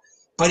about,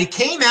 but it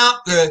came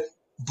out. The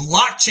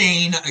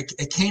blockchain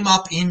came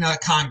up in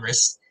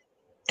Congress,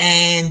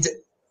 and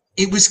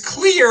it was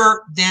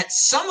clear that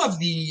some of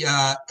the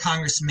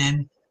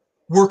congressmen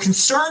were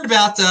concerned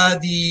about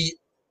the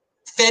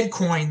Fed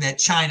coin that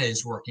China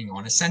is working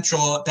on, a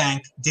central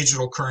bank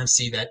digital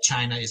currency that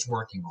China is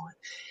working on.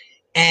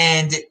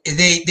 And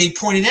they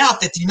pointed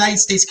out that the United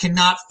States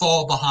cannot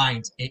fall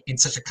behind in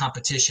such a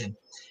competition.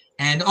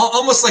 And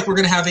almost like we're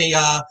going to have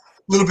a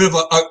little bit of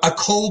a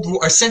cold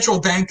war, a central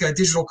bank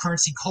digital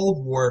currency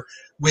cold war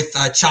with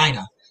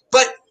China.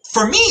 But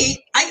for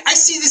me, I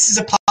see this as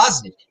a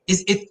positive.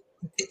 Is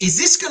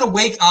this going to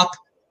wake up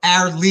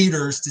our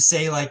leaders to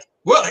say, like,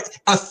 well,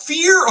 a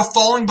fear of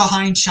falling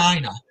behind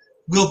China,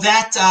 will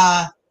that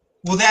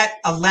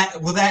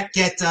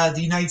get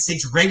the United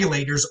States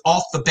regulators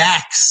off the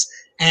backs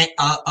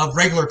of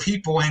regular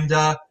people and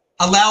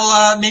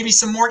allow maybe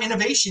some more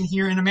innovation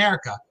here in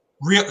America?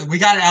 We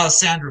got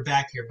Alessandro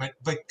back here, but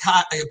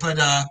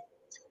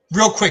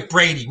real quick,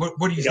 Brady, what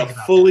do you think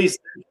about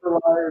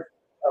that?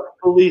 A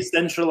fully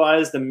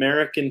centralized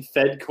American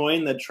Fed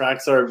coin that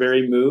tracks our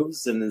very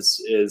moves and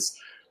is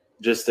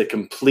just a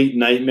complete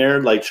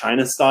nightmare, like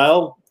China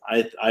style.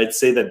 I'd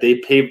say that they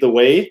paved the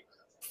way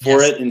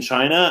for it in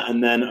China,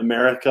 and then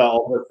America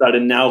all of a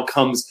sudden now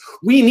comes,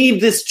 we need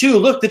this too.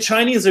 Look, the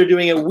Chinese are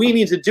doing it. We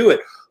need to do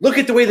it. Look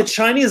at the way the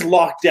Chinese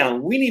locked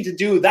down. We need to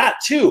do that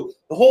too.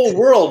 The whole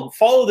world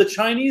follow the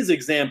Chinese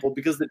example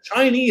because the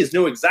Chinese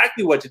know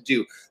exactly what to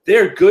do.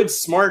 They're good,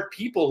 smart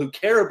people who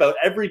care about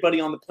everybody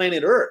on the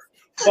planet Earth.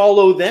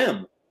 Follow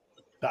them.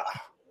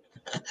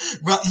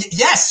 Well,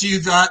 yes,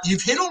 you've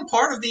hit on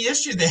part of the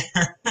issue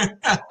there,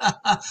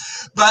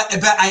 but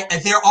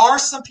there are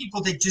some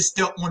people that just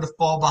don't want to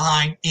fall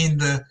behind in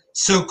the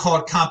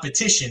so-called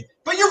competition.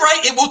 But you're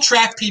right; it will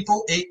track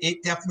people.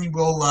 It definitely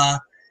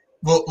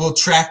will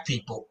track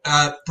people.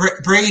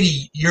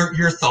 Brady,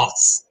 your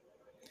thoughts?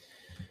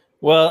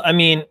 Well, I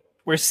mean,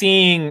 we're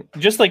seeing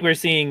just like we're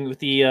seeing with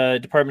the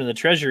Department of the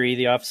Treasury,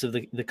 the Office of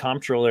the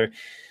Comptroller,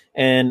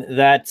 and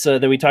that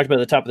we talked about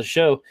at the top of the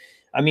show.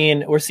 I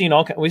mean, we've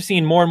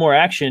seen more and more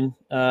action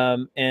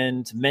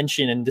and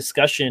mention and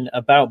discussion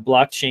about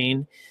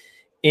blockchain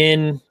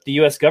in the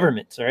U.S.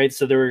 government. All right,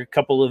 so there were a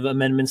couple of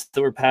amendments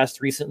that were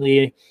passed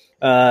recently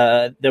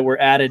that were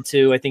added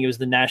to. I think it was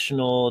the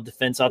National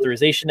Defense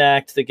Authorization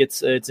Act that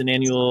gets it's an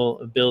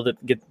annual bill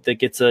that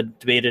gets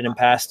debated and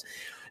passed.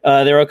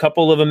 There are a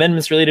couple of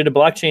amendments related to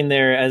blockchain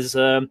there, as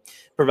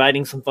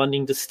providing some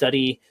funding to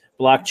study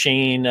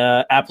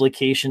blockchain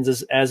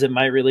applications as it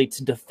might relate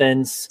to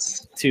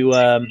defense,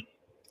 to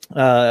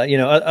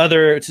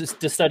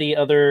to study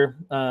other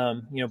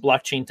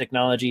blockchain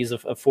technologies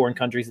of foreign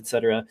countries,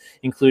 etc.,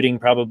 including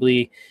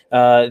probably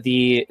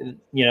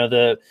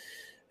the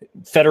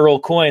federal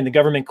coin, the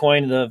government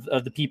coin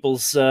of the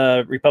People's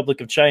Republic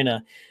of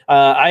China.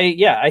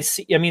 I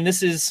see. I mean,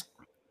 this is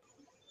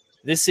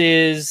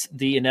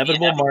the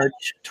inevitable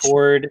march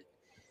toward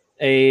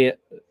a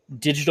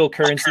digital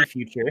currency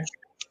future.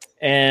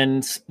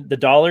 And the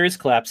dollar is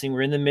collapsing.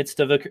 We're in the midst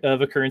of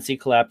a currency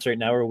collapse right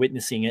now. We're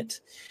witnessing it.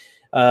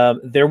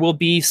 There will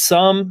be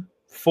some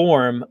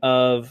form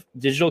of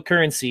digital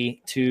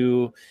currency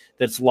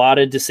that's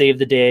lauded to save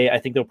the day. I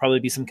think there'll probably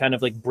be some kind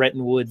of like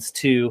Bretton Woods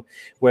too,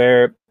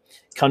 where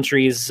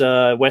countries,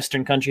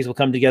 Western countries, will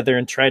come together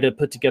and try to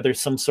put together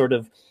some sort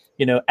of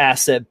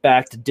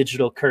asset-backed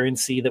digital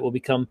currency that will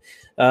become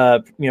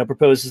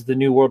proposed as the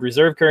new world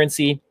reserve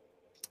currency.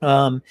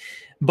 But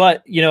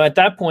at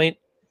that point,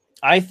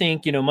 I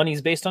think, money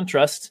is based on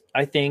trust.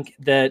 I think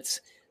that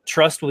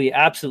trust will be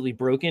absolutely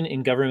broken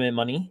in government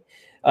money.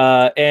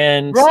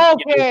 And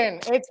broken.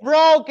 It's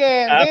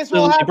broken. This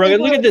will happen.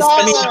 Broken. Look at this.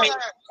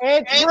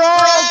 It's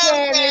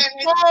broken. It's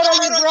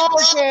totally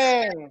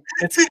broken.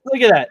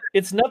 Look at that.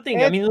 It's nothing.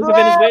 Look at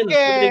Venezuela. Look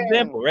at the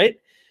example, right?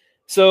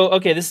 So,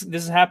 okay, this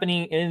is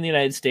happening in the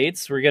United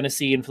States. We're going to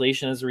see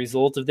inflation as a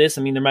result of this.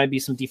 There might be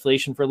some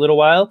deflation for a little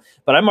while,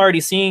 but I'm already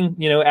seeing,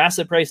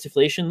 asset price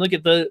deflation. Look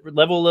at the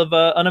level of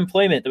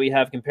unemployment that we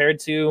have compared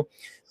to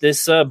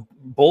this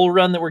bull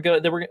run that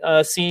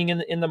we're seeing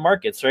in the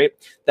markets, right?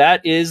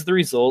 That is the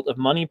result of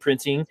money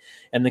printing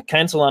and the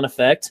Cantillon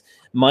effect,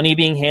 money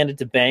being handed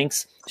to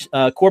banks,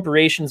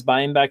 corporations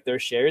buying back their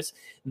shares.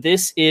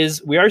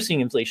 We are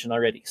seeing inflation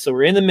already. So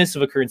we're in the midst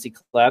of a currency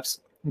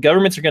collapse.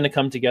 Governments are going to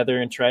come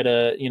together and try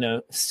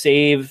to,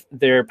 save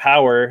their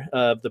power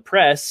of the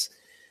press,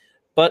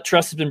 but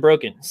trust has been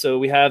broken. So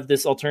we have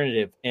this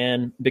alternative,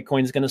 and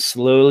Bitcoin is going to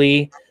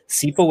slowly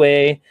seep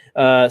away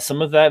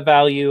some of that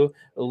value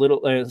a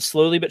little,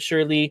 slowly but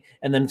surely,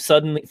 and then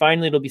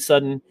finally, it'll be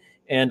sudden.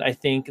 And I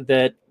think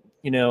that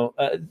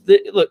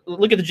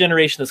look at the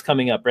generation that's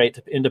coming up, right,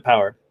 into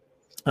power.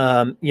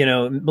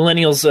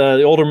 Millennials,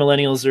 the older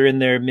millennials are in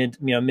their mid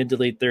to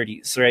late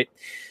 30s, right?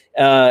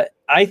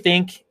 I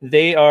think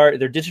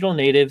they're digital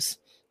natives.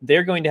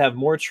 They're going to have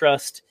more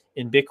trust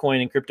in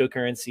Bitcoin and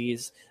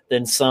cryptocurrencies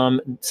than some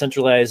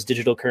centralized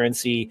digital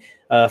currency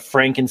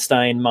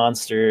Frankenstein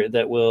monster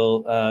that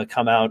will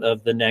come out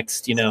of the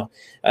next,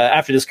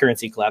 after this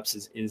currency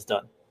collapse is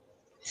done.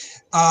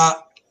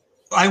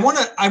 I want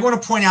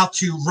to point out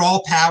to Raw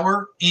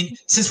Power,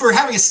 since we're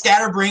having a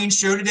scatterbrain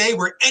show today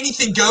where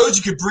anything goes,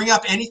 you could bring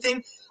up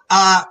anything.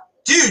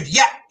 Dude,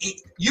 yeah,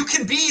 you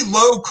can be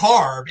low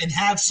carb and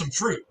have some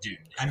fruit, dude.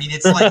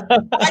 It's like,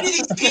 why do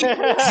these people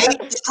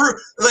hate fruit?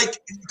 Like,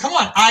 come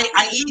on,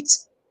 I eat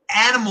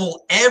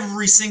animal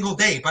every single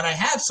day, but I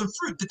have some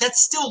fruit, but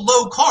that's still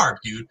low carb,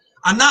 dude.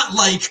 I'm not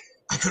like,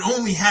 I could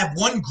only have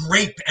one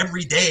grape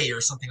every day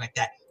or something like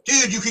that.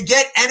 Dude, you could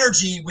get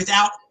energy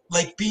without,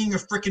 like, being a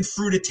freaking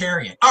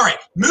fruitarian. All right,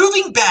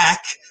 moving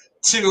back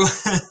to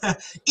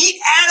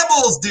eat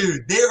animals,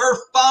 dude. They are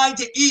fine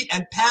to eat,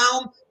 and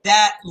pound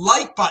that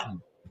like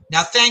button.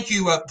 Now, thank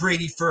you,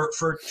 Brady, for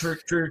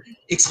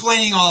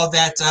explaining all of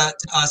that to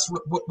us,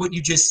 what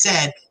you just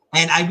said.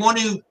 And I want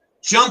to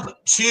jump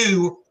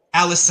to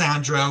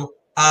Alessandro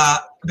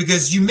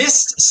because you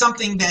missed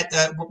something that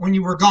when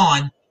you were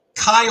gone,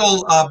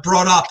 Kyle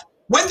brought up.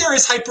 When there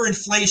is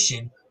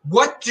hyperinflation,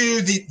 what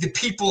do the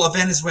people of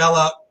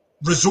Venezuela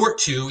resort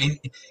to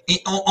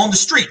on the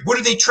street? What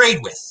do they trade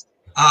with?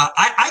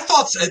 I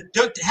thought,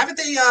 haven't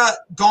they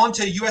gone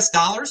to U.S.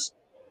 dollars?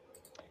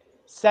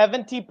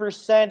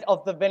 70%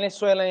 of the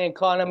Venezuelan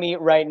economy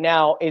right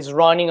now is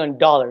running on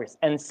dollars,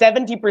 and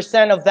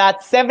 70% of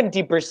that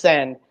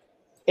 70%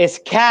 is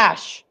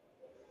cash,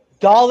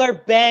 dollar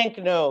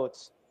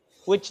banknotes,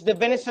 which the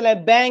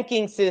Venezuelan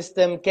banking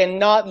system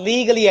cannot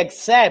legally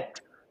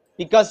accept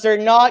because they're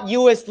not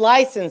U.S.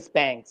 licensed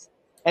banks.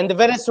 And the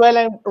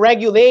Venezuelan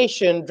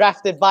regulation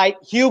drafted by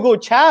Hugo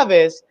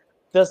Chavez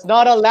does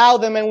not allow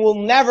them and will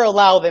never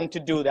allow them to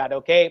do that,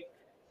 okay?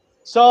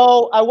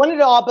 So I wanted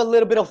to up a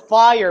little bit of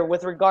fire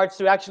with regards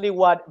to actually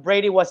what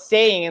Brady was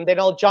saying, and then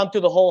I'll jump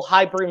to the whole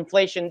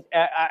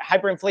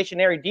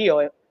hyperinflationary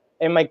deal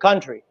in my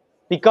country.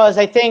 Because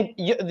I think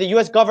the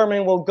U.S.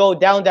 government will go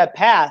down that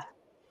path.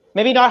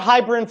 Maybe not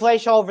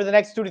hyperinflation over the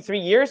next 2 to 3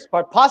 years,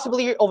 but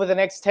possibly over the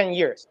next 10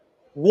 years.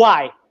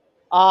 Why?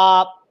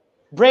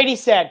 Brady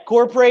said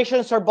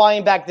corporations are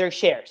buying back their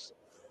shares.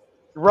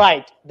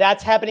 Right,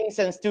 that's happening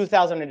since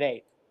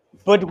 2008.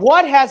 But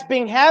what has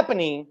been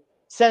happening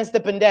since the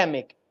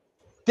pandemic?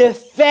 The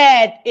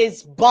Fed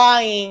is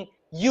buying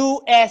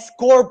U.S.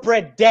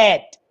 corporate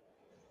debt.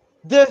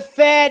 The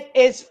Fed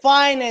is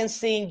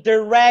financing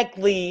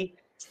directly.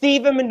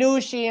 Stephen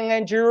Mnuchin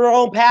and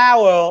Jerome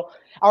Powell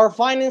are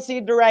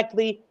financing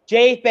directly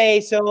Jeff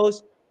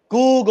Bezos,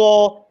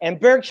 Google, and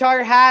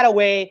Berkshire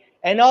Hathaway,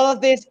 and all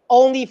of this,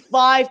 only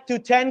 5 to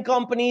 10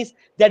 companies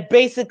that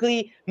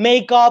basically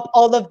make up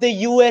all of the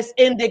U.S.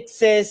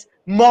 indexes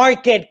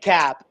market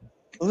cap.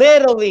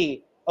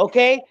 Literally,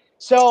 okay?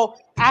 So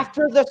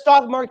after the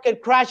stock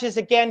market crashes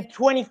again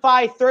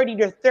 25, 30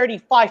 to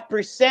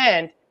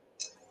 35%,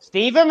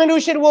 Stephen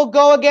Mnuchin will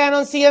go again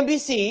on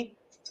CNBC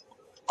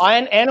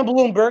and on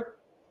Bloomberg,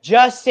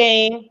 just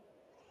saying,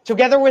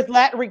 together with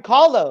Larry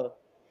Kudlow,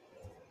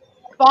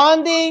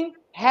 funding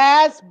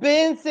has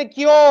been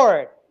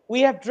secured.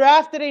 We have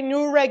drafted a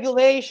new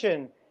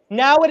regulation.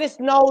 Now it is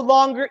no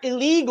longer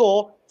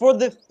illegal for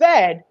the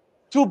Fed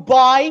to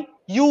buy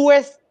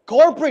U.S.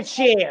 corporate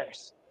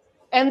shares.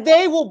 And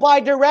they will buy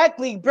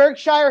directly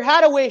Berkshire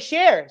Hathaway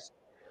shares.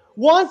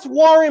 Once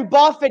Warren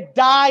Buffett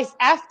dies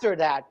after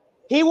that,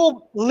 he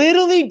will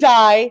literally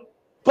die,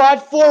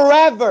 but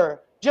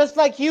forever. Just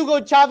like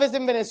Hugo Chavez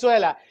in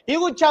Venezuela.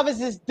 Hugo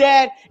Chavez is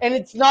dead, and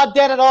it's not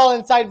dead at all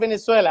inside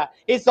Venezuela.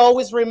 It's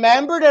always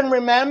remembered and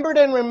remembered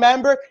and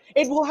remembered.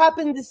 It will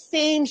happen the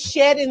same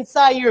shit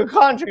inside your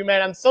country,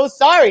 man. I'm so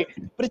sorry,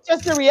 but it's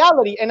just the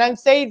reality, and I'm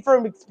saying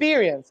from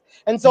experience.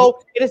 And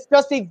so it is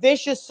just a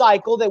vicious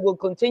cycle that will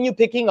continue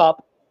picking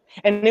up,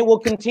 and it will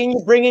continue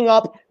bringing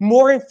up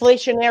more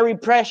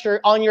inflationary pressure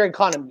on your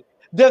economy.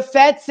 The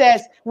Fed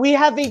says we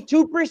have a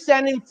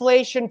 2%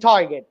 inflation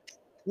target.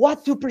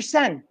 What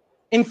 2%?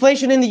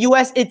 Inflation in the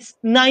US, it's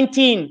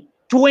 19,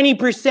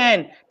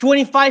 20%,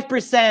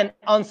 25%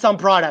 on some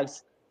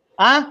products.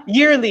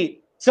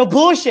 Yearly. So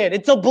bullshit.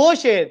 It's a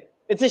bullshit.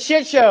 It's a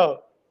shit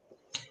show.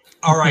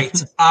 All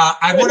right.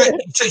 I want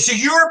to. So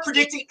you're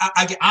predicting.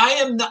 I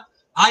am not.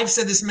 I've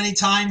said this many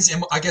times,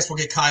 and I guess we'll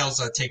get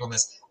Kyle's take on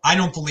this. I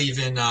don't believe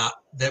in that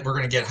we're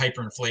going to get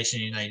hyperinflation in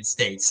the United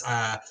States.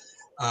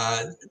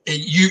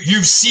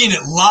 You've seen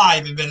it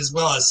live in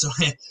Venezuela, so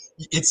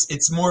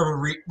it's more of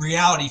a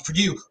reality for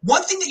you.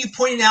 One thing that you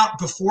pointed out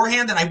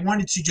beforehand that I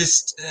wanted to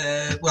just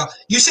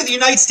you said the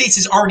United States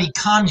is already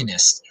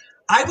communist.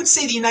 I would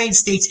say the United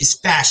States is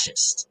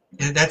fascist.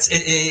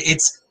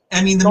 It's.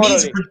 I mean,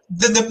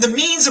 the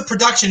means of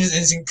production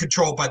isn't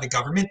controlled by the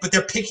government, but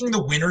they're picking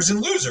the winners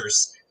and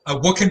losers.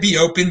 What can be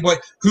open,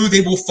 who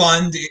they will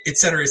fund, et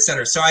cetera, et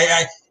cetera. So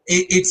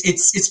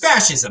it's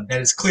fascism that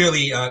has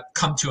clearly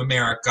come to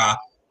America.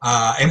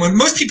 And when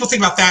most people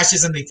think about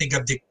fascism, they think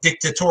of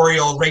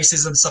dictatorial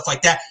racism, stuff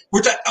like that.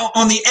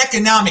 On the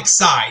economic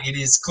side, it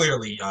is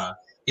clearly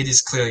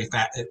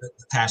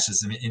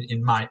fascism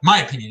in my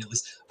opinion, at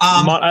least.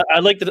 I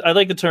like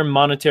the term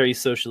monetary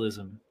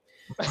socialism.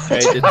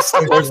 Right? It's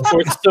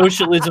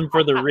socialism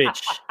for the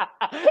rich.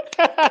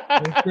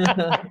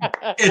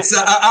 It's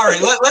all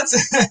right.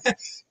 Let's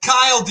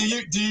Kyle, do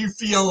you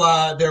feel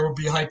there will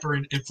be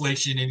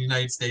hyperinflation in the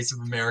United States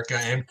of America,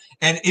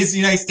 and is the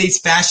United States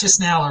fascist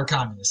now or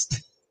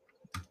communist?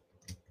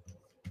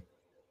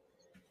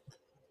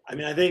 I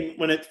mean, I think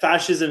when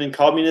fascism and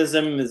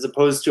communism, as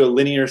opposed to a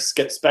linear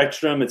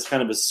spectrum, it's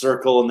kind of a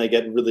circle, and they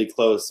get really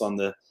close on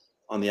the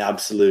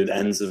absolute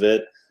ends of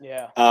it.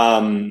 Yeah.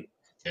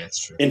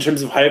 That's true. In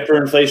terms of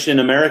hyperinflation in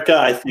America,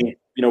 I think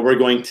we're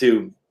going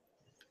to.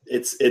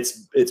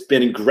 It's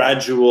been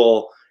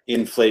gradual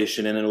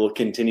inflation, and it will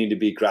continue to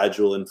be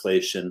gradual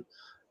inflation.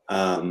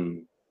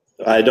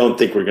 I don't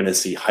think we're going to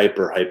see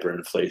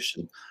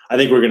hyperinflation. I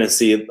think we're going to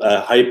see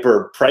a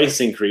hyper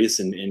price increase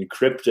in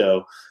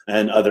crypto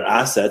and other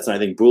assets, and I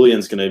think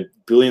bullion's going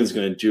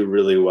to do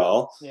really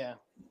well. Yeah.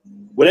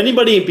 Would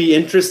anybody be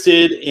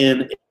interested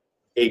in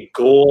a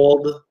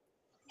gold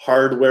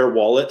hardware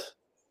wallet?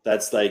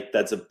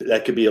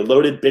 That could be a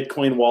loaded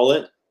Bitcoin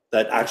wallet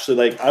that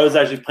actually, I was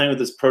actually playing with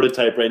this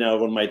prototype right now of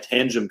one of my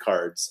Tangem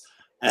cards.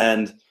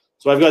 And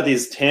so I've got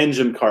these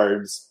Tangem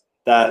cards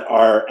that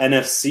are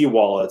NFC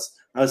wallets.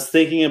 I was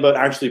thinking about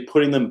actually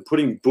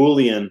putting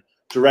bullion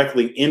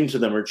directly into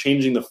them, or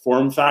changing the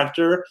form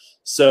factor.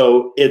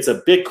 So it's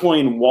a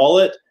Bitcoin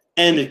wallet,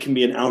 and it can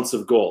be an ounce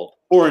of gold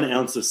or an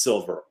ounce of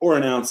silver or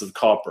an ounce of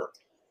copper.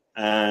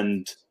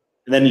 And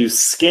then you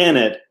scan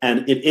it,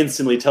 and it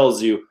instantly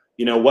tells you,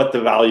 what the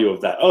value of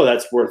that. Oh,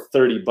 that's worth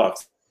 $30.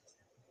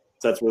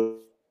 That's worth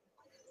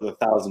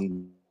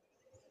 $1,000.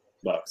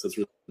 That's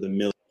worth $1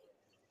 million.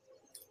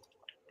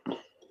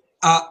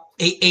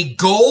 A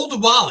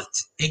gold wallet,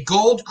 a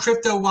gold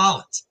crypto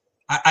wallet.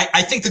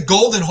 I think the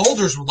golden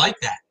holders would like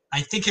that. I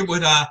think it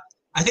would. I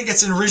think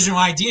it's an original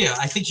idea.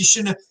 I think you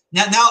shouldn't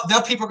have. Now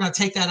people are going to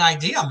take that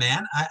idea,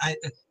 man.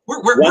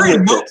 We're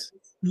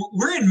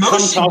in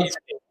motion. Let's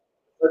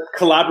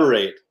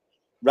collaborate.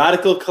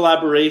 Radical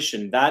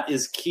collaboration, that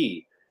is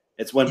key.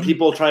 It's when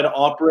people try to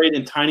operate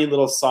in tiny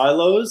little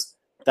silos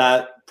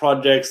that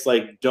projects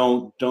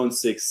don't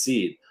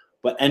succeed.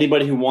 But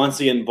anybody who wants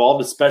to get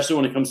involved, especially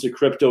when it comes to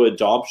crypto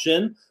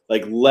adoption,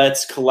 like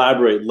let's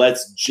collaborate,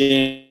 let's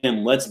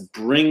jam, let's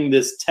bring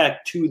this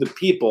tech to the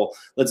people.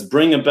 Let's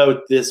bring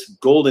about this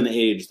golden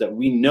age that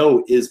we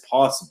know is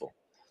possible.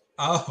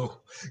 Oh,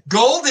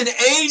 golden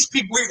age,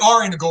 people! We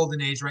are in a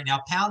golden age right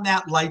now. Pound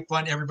that like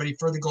button, everybody,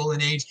 for the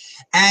golden age.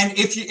 And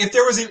if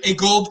there was a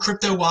gold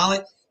crypto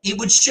wallet, it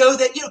would show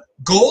that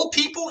gold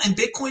people and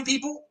Bitcoin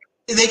people,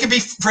 they can be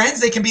friends.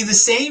 They can be the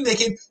same.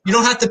 You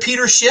don't have to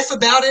Peter Schiff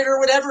about it or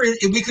whatever.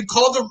 We could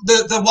call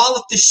the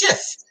wallet the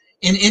Schiff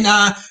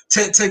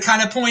to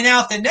kind of point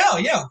out that no,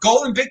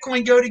 gold and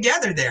Bitcoin go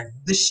together there.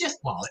 The Schiff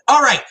wallet.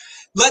 All right.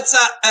 Let's do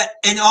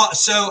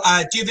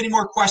you have any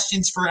more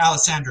questions for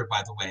Alessandro,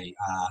 by the way,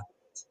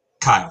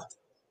 Kyle?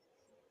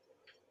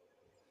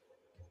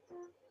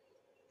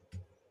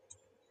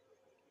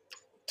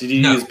 Did you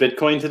use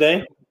Bitcoin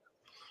today?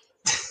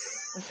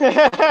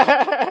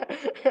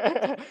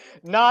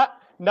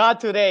 Not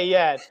today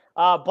yet.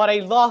 But I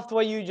loved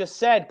what you just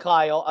said,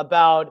 Kyle,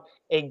 about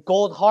a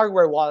gold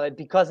hardware wallet,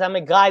 because I'm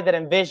a guy that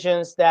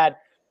envisions that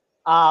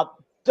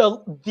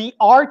the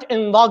art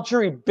and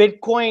luxury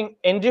Bitcoin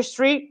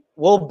industry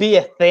will be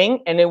a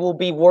thing, and it will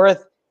be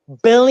worth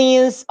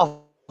billions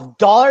of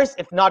dollars,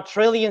 if not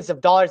trillions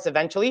of dollars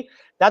eventually.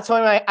 That's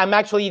why I'm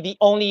actually the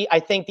only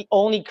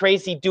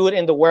crazy dude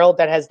in the world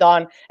that has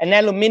done an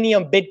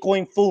aluminum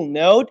Bitcoin full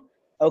node,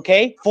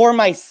 okay, for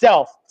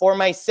myself,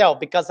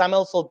 because I'm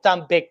also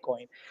done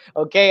Bitcoin,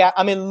 okay?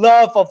 I'm in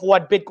love of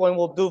what Bitcoin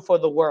will do for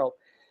the world.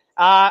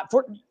 Can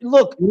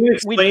you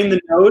explain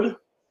the node?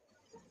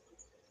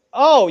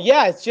 Oh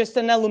yeah, it's just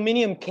an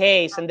aluminum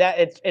case, and that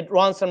it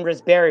runs on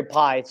Raspberry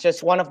Pi. It's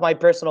just one of my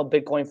personal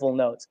Bitcoin full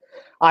nodes.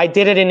 I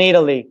did it in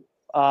Italy.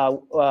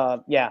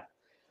 Yeah.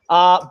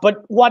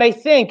 But what I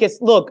think is,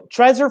 look,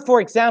 Trezor,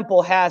 for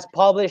example, has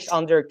published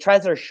under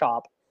Trezor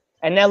Shop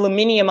an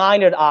aluminum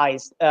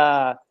anodized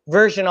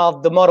version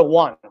of the Model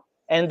 1,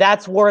 and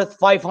that's worth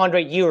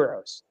 500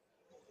 euros.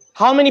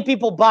 How many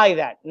people buy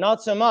that?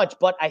 Not so much,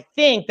 but I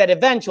think that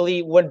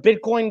eventually when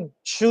Bitcoin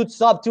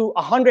shoots up to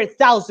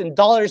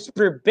 $100,000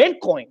 per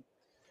Bitcoin,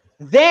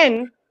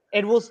 then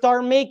it will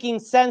start making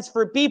sense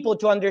for people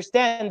to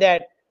understand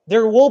that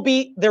there will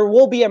be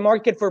a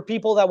market for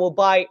people that will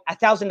buy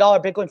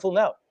 $1,000 Bitcoin full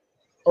node,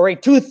 or a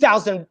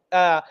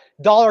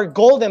 $2,000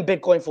 golden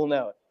Bitcoin full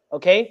node,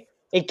 okay?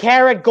 A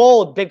carat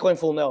gold Bitcoin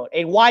full node,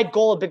 a white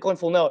gold Bitcoin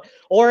full node,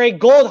 or a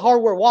gold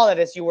hardware wallet,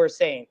 as you were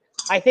saying.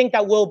 I think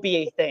that will be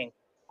a thing.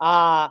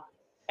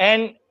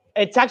 And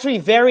it's actually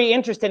very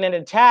interesting and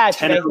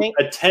attached. And I think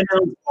a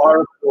 10-ounce bar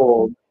of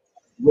gold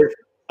with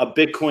a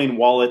Bitcoin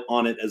wallet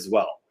on it as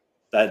well.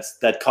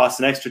 That costs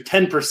an extra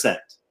 10%.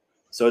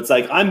 So it's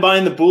like I'm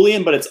buying the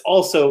bullion, but it's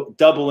also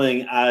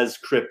doubling as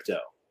crypto.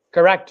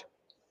 Correct.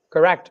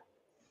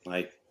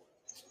 Like,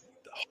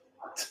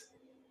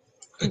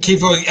 keep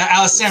going,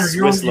 Alessandro.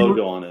 Swiss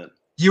logo on it.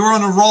 You were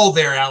on a roll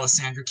there,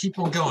 Alessandro. Keep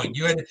on going.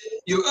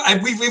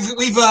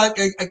 We've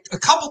a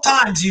couple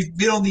times you've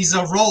been on these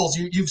rolls.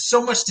 You've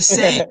so much to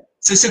say.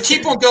 so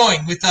keep on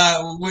going with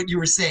what you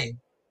were saying.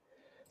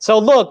 So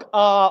look,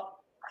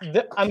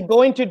 I'm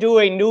going to do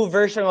a new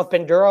version of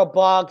Pandora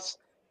Box,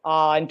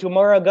 and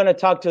tomorrow I'm gonna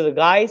talk to the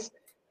guys.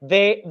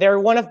 They're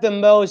one of the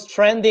most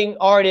trending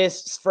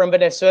artists from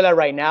Venezuela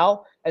right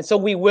now, and so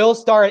we will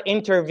start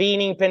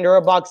intervening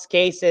Pandora Box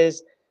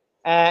cases.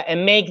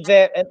 And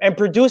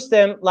produce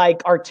them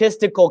like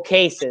artistical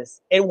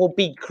cases. It will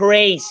be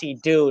crazy,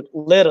 dude,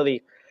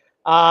 literally.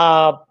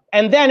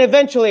 And then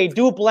eventually I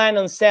do plan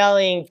on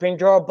selling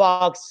Pandora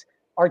Box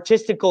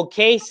artistical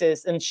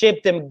cases and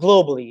ship them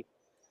globally.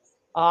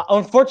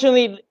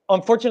 Unfortunately,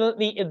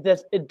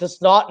 it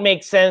does not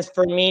make sense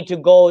for me to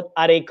go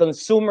at a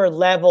consumer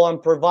level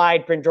and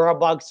provide Pandora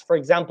Box, for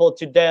example,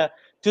 to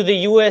the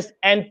U.S.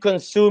 end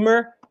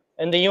consumer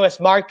and the U.S.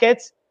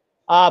 markets.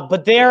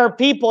 But there are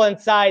people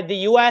inside the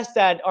US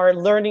that are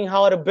learning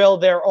how to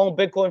build their own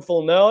Bitcoin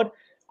full node.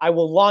 I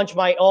will launch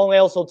my own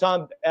El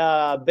Sultan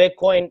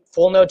Bitcoin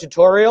full node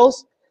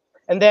tutorials.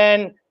 And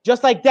then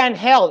just like Dan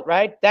Held,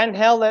 right? Dan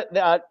Held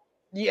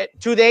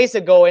 2 days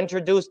ago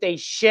introduced a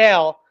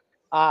shell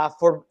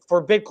for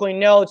Bitcoin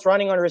nodes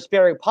running on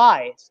Raspberry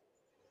Pis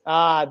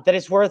that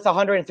is worth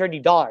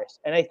 $130.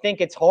 And I think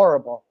it's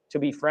horrible, to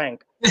be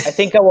frank. I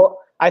think I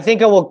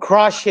will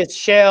crush his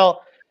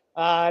shell.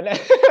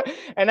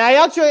 And I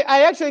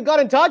actually got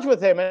in touch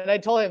with him, and I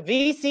told him,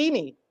 VC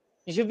me.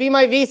 You should be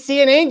my VC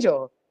and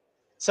angel.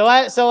 So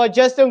I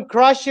just don't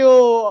crush you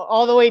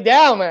all the way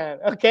down, man.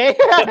 Okay.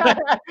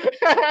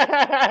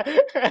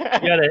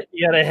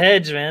 you gotta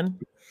hedge, man.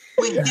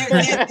 Wait,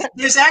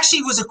 there's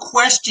actually was a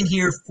question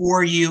here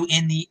for you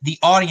in the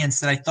audience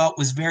that I thought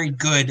was very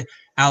good,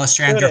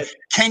 Alessandro.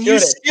 Can you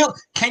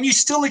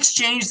still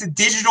exchange the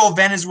digital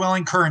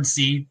Venezuelan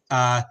currency,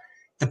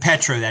 the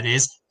Petro, that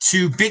is,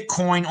 to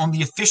Bitcoin on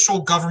the official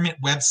government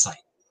website?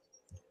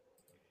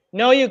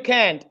 No, you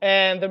can't.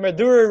 And the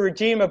Maduro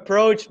regime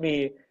approached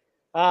me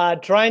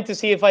trying to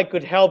see if I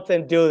could help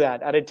them do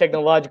that at a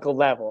technological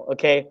level,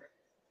 okay?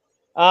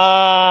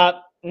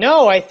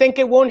 No, I think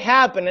it won't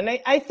happen. And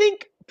I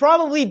think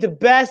probably the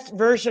best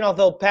version of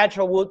El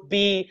Petro would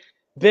be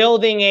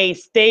building a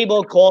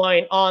stable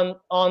coin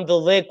on the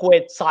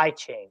liquid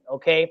sidechain,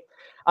 okay?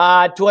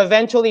 To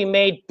eventually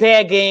make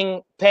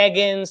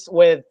peg-ins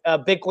with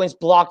Bitcoin's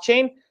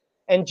blockchain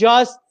and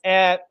just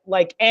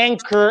like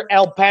anchor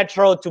El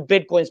Petro to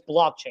Bitcoin's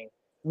blockchain.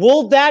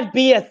 Will that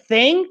be a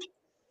thing?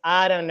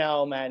 I don't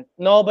know, man.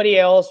 Nobody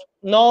else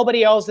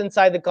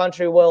inside the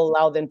country will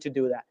allow them to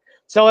do that.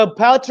 So El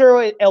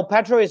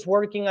Petro is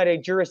working at a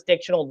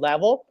jurisdictional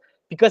level,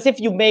 because if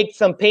you make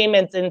some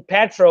payments in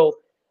Petro,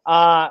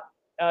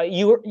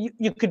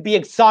 you could be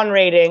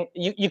exonerating.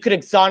 You could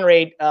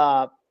exonerate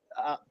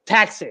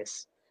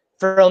taxes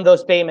from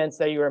those payments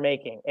that you are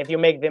making if you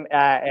make them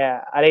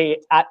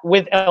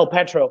with El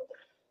Petro.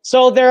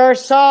 So there are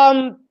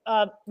some,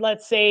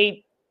 let's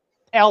say,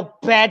 El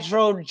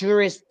Petro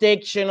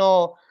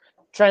jurisdictional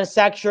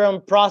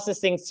transaction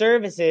processing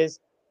services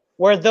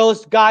where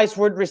those guys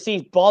would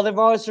receive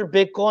bolivars or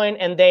Bitcoin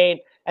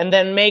and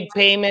then make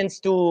payments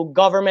to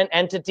government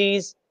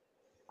entities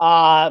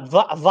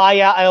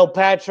via El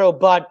Petro,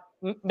 but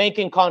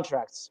making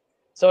contracts.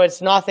 So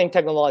it's nothing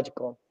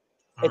technological.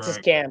 It's a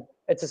scam.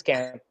 It's a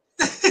scam.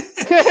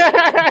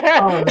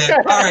 Oh, man.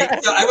 All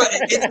right. So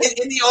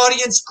in the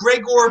audience,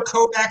 Gregor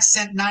Kovac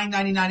sent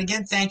 $9.99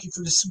 again. Thank you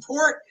for the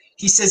support.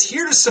 He says,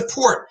 here to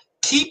support.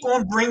 Keep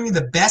on bringing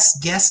the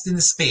best guest in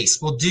the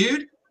space. Well,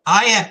 dude,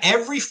 I am.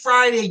 Every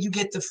Friday, you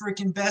get the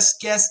freaking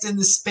best guest in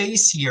the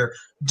space here.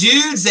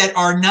 Dudes that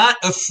are not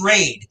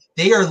afraid.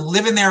 They are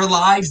living their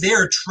lives. They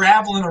are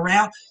traveling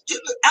around.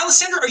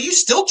 Alessandro, are you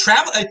still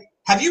traveling?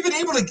 Have you been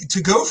able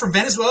to go from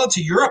Venezuela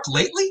to Europe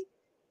lately?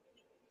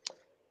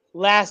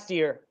 Last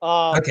year,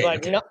 but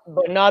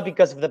not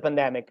because of the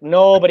pandemic.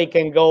 Nobody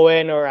can go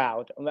in or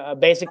out.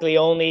 Basically,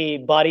 only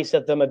bodies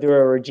of the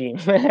Maduro regime.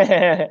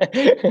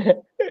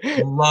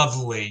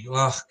 Lovely.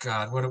 Oh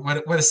God,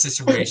 what a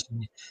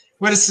situation!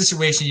 What a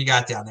situation you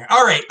got down there.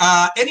 All right.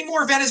 Any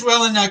more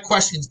Venezuelan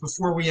questions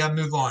before we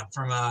move on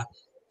from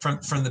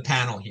the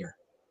panel here?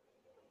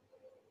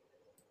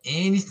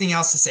 Anything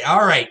else to say?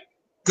 All right.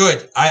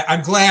 Good.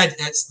 I'm glad.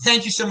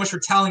 Thank you so much for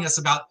telling us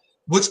about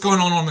what's going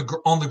on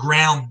the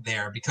ground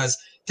there, because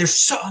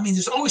there's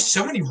always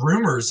so many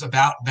rumors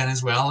about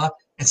Venezuela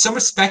and so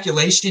much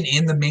speculation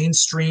in the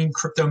mainstream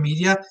crypto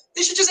media.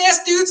 They should just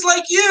ask dudes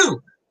like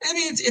you. I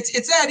mean,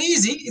 it's that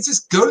easy. It's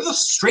just go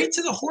straight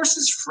to the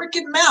horse's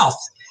freaking mouth.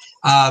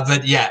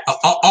 But yeah,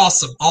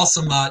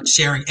 awesome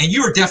sharing. And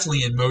you are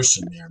definitely in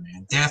motion there,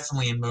 man.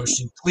 Definitely in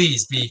motion.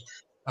 Please be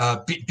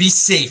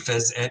safe,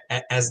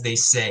 as they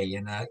say,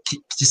 and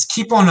just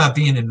keep on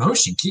being in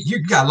motion.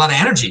 You got a lot of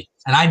energy,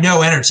 and I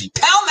know energy.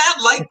 Pound that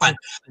like button.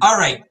 All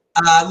right,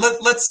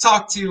 let's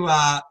talk to.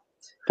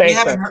 We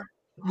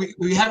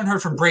haven't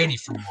heard from Brady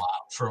for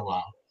a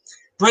while.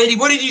 Brady,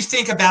 what did you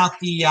think about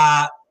the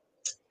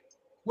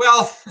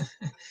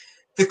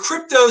the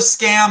crypto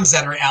scams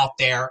that are out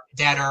there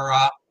that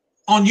are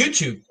on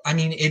YouTube? I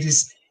mean,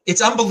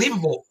 it's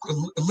unbelievable.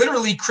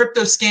 Literally,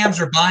 crypto scams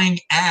are buying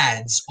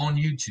ads on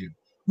YouTube.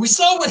 We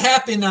saw what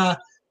happened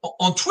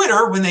on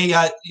Twitter when they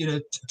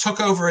took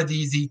over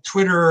the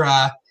Twitter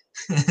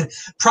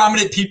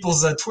prominent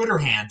people's Twitter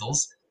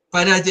handles.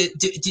 But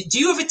do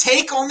you have a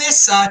take on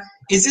this?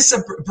 Is this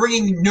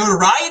bringing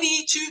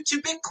notoriety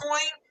to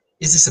Bitcoin?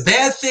 Is this a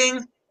bad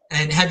thing?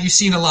 And have you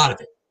seen a lot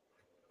of it?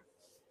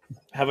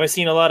 Have I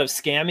seen a lot of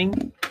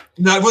scamming?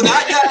 No, well,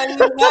 not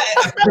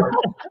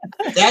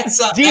that's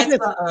Jesus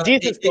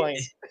coin.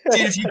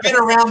 Dude, if you've been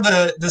around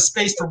the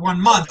space for 1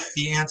 month,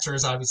 the answer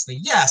is obviously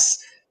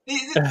yes.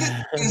 The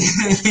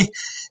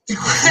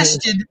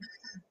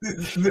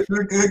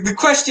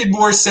question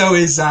more so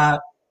is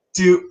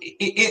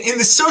in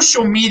the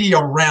social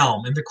media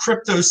realm, in the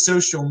crypto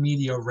social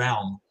media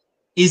realm,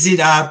 is it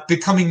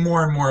becoming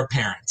more and more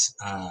apparent?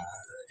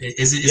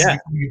 Is it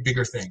becoming a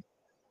bigger thing?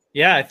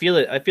 Yeah, I feel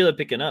it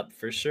picking up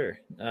for sure.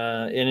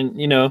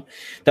 And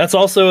that's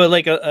also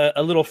like a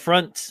little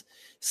front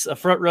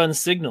run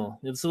signal.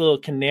 It's a little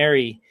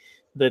canary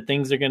that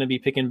things are going to be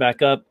picking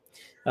back up.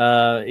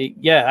 I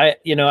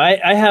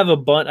have a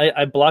bunch.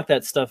 I block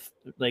that stuff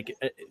like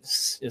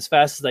as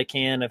fast as I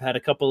can. I've had a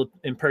couple of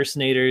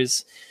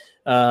impersonators.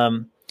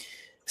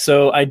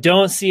 So I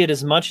don't see it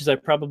as much as I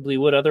probably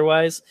would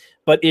otherwise,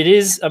 but it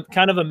is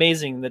kind of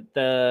amazing that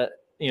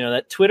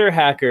that Twitter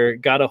hacker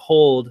got a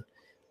hold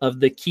of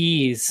the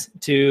keys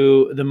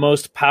to the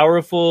most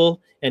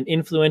powerful and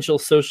influential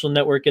social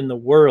network in the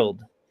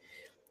world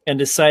and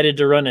decided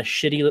to run a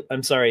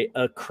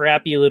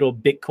crappy little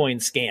Bitcoin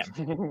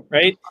scam,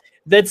 right?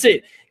 That's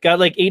it. Got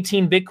like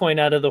 18 Bitcoin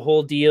out of the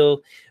whole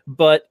deal,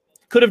 but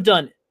could have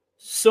done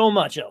so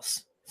much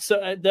else.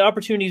 So the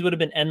opportunities would have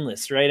been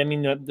endless, right? I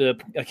mean, the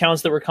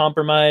accounts that were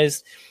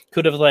compromised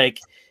could have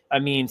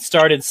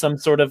started some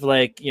sort of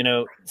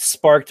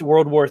sparked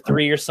World War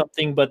III or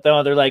something, but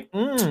no, they're like,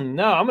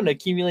 no, I'm going to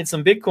accumulate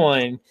some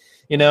Bitcoin,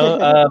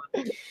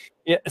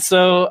 Yeah,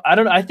 so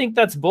I think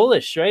that's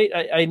bullish, right?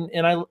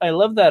 I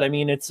love that. I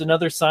mean, it's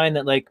another sign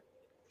that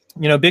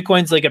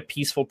Bitcoin's like a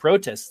peaceful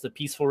protest, a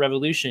peaceful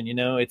revolution.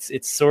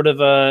 It's sort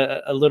of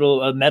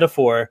a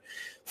metaphor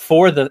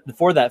for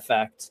that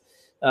fact.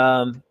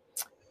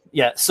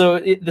 Yeah, so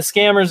the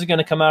scammers are going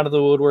to come out of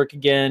the woodwork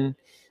again.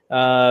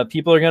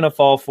 People are going to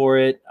fall for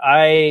it.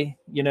 I,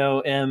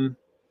 am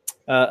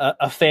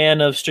a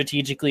fan of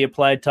strategically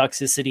applied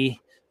toxicity.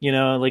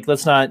 Like,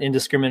 let's not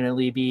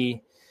indiscriminately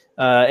be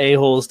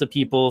a-holes to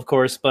people, of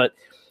course, but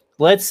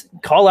let's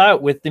call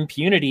out with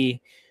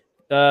impunity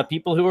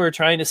people who are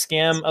trying to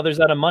scam others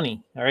out of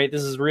money. All right,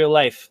 this is real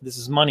life. This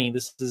is money.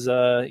 This is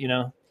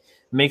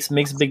makes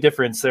a big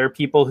difference. There are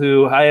people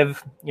who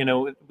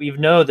we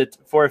know that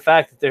for a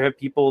fact that there are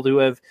people who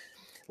have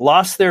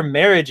lost their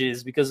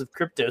marriages because of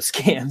crypto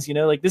scams.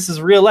 Like, this is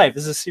real life.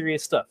 This is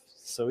serious stuff.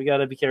 So we got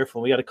to be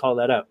careful. We got to call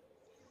that out.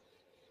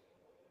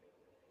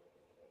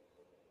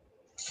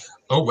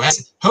 Oh, well,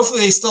 hopefully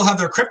they still have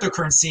their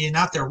cryptocurrency and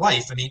not their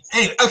wife. I mean,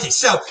 anyway, okay,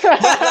 so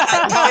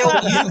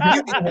Kyle,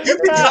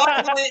 you've been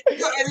talking.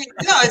 I mean,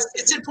 no,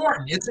 it's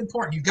important. It's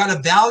important. You've got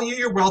to value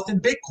your wealth in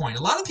Bitcoin.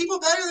 A lot of people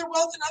value their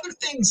wealth in other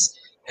things.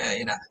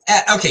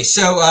 Okay,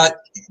 so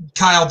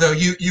Kyle, though,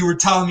 you were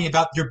telling me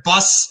about your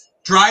bus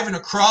driving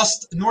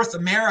across North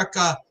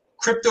America,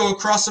 crypto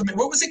across.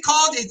 What was it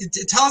called?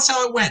 Tell us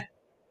how it went.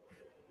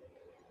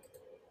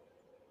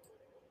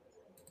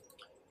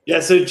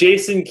 Yeah, so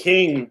Jason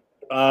King.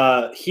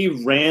 He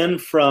ran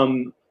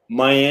from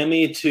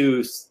Miami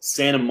to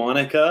Santa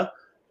Monica,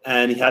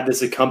 and he had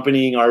this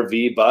accompanying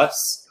RV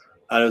bus.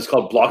 It was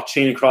called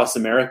Blockchain Across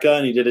America,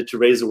 and he did it to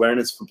raise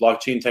awareness for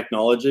blockchain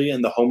technology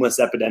and the homeless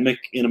epidemic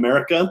in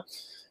America.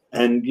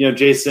 And,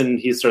 Jason,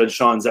 he started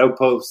Sean's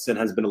Outpost and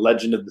has been a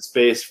legend of the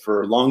space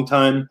for a long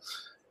time.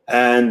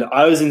 And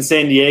I was in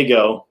San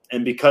Diego,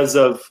 and because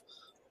of,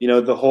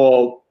 the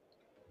whole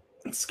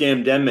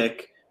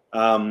scamdemic,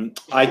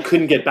 I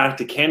couldn't get back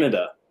to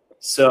Canada.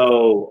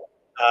 So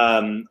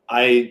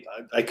I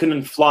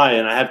couldn't fly,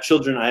 and I have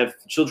children. I have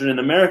children in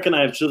America, and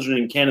I have children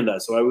in Canada.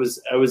 So I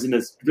was in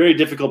a very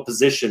difficult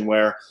position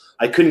where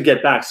I couldn't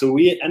get back. So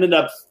we ended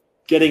up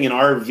getting an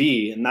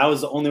RV, and that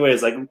was the only way.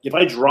 It's like, if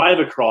I drive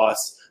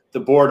across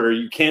the border,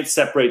 you can't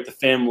separate the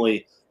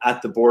family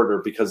at the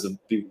border because of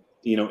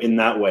in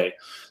that way.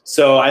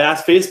 So I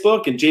asked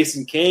Facebook, and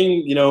Jason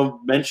King,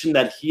 mentioned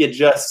that he had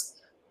just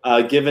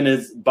given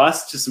his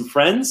bus to some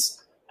friends.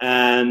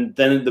 And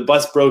then the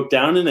bus broke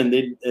down and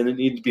it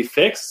needed to be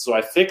fixed. So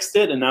I fixed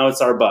it, and now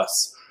it's our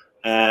bus.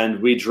 And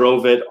we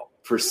drove it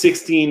for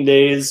 16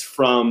 days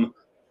from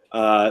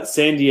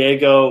San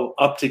Diego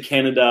up to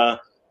Canada,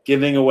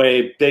 giving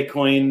away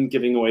Bitcoin,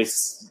 giving away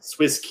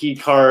Swiss key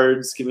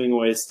cards, giving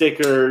away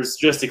stickers,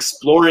 just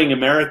exploring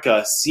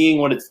America, seeing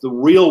what the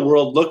real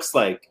world looks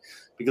like.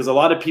 Because a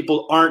lot of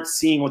people aren't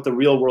seeing what the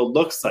real world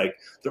looks like.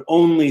 They're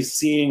only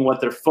seeing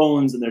what their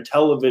phones and their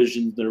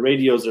televisions, their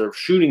radios are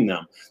shooting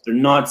them. They're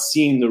not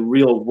seeing the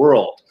real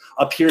world.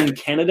 Up here in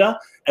Canada,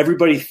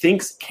 everybody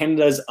thinks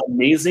Canada is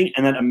amazing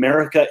and that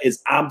America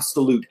is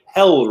absolute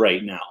hell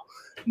right now.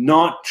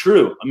 Not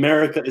true.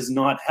 America is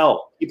not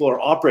hell. People are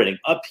operating.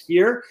 Up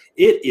here,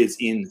 it is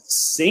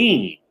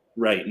insane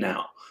right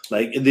now.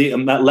 Like,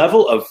 that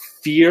level of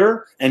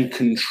fear and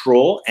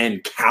control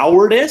and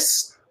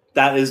cowardice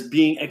that is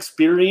being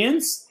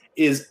experienced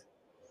is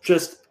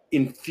just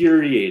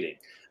infuriating.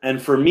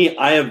 And for me,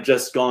 I have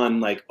just gone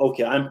like,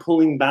 okay, I'm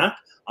pulling back.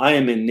 I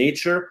am in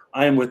nature.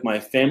 I am with my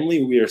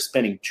family. We are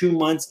spending 2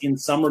 months in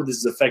summer. This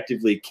is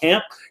effectively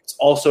camp. It's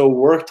also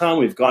work time.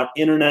 We've got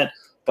internet,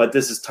 but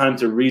this is time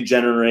to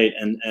regenerate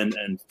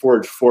and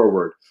forge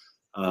forward.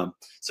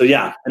 So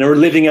yeah, and we're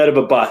living out of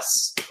a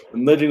bus.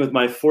 I'm living with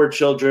my 4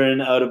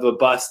 children out of a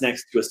bus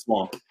next to a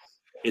swamp.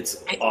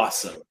 It's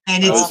awesome.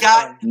 And it's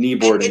got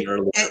kneeboarding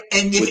earlier.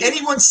 And if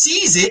anyone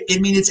sees it, I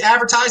mean, it's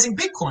advertising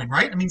Bitcoin,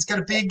 right? I mean, it's got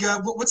a big,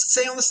 what's it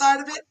say on the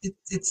side of it?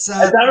 It's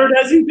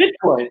advertising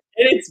Bitcoin. And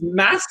it's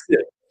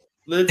massive.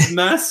 It's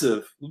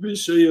massive. Let me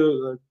show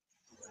you.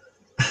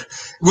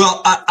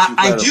 Well,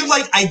 I do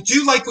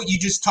like what you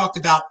just talked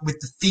about with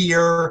the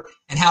fear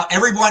and how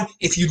everyone,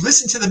 if you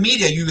listen to the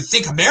media, you would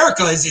think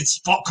America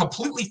is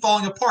completely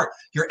falling apart.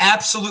 You're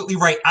absolutely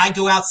right. I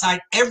go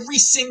outside every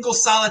single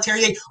solitary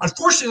day.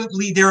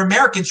 Unfortunately, there are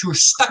Americans who are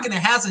stuck in their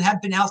house and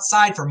have been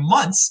outside for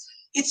months.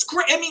 It's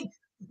great. I mean,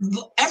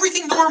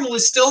 everything normal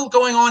is still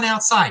going on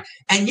outside.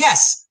 And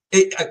yes,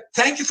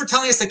 thank you for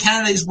telling us that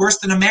Canada is worse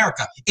than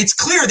America. It's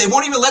clear they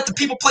won't even let the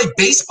people play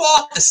baseball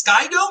at the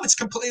Sky Dome. It's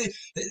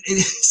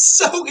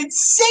so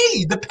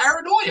insane, the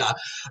paranoia.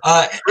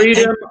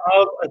 Freedom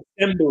of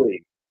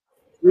assembly.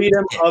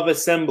 Freedom of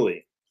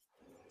assembly.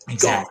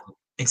 Exactly.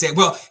 Exactly.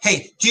 Well,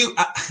 hey,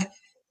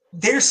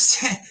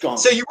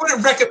 so you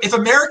wouldn't recommend, if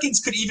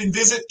Americans could even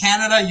visit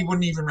Canada, you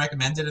wouldn't even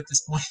recommend it at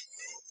this point?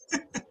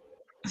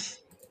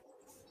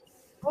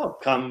 Oh,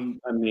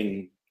 come, I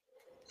mean,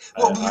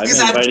 well, I'm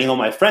inviting all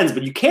my friends,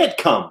 but you can't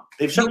come.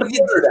 They've shut the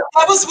border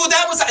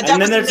down.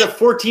 And then there's a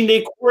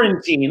 14-day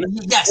quarantine.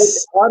 Yes.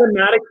 It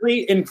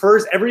automatically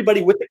infers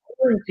everybody with the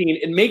quarantine.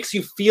 It makes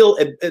you feel,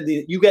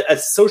 you get a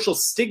social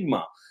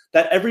stigma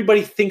that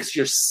everybody thinks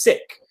you're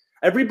sick.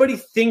 Everybody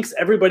thinks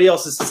everybody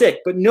else is sick,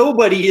 but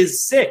nobody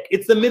is sick.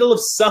 It's the middle of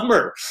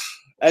summer.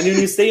 And when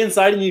you stay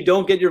inside and you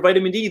don't get your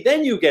vitamin D,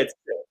 then you get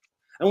sick.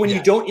 And when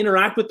you don't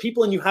interact with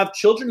people and you have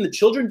children, the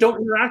children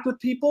don't interact with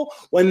people,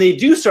 when they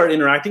do start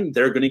interacting,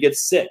 they're going to get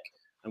sick.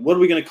 And what are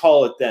we going to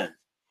call it then?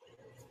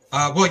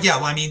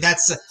 I mean,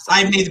 that's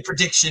I made the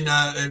prediction.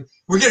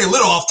 We're getting a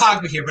little off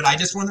topic here, but I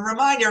just want to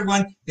remind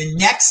everyone: the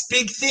next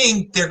big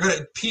thing they're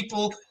gonna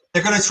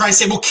try to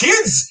say, well,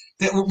 kids.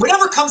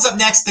 Whatever comes up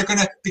next, they're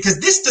gonna, because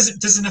this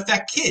doesn't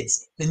affect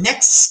kids. The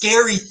next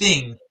scary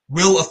thing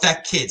will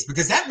affect kids,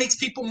 because that makes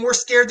people more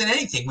scared than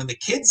anything. When the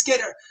kids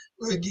get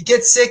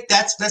sick,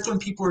 that's when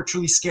people are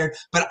truly scared.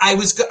 But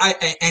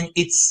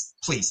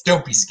please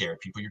don't be scared,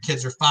 people. Your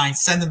kids are fine.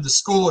 Send them to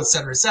school, et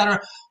cetera,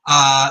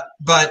 or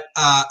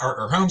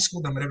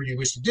homeschool them, whatever you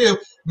wish to do.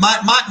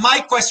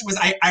 My question was,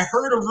 I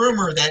heard a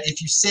rumor that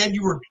if you said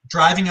you were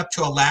driving up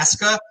to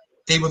Alaska,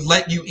 they would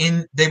let you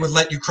in. They would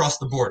let you cross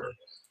the border,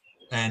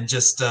 and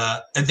just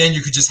and then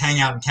you could just hang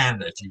out in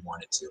Canada if you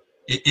wanted to.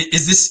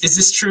 Is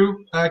this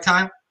true,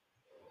 Kyle?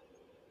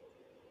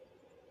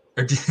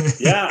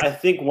 Yeah, I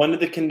think one of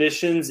the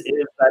conditions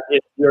is that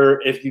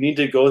if you need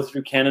to go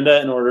through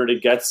Canada in order to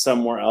get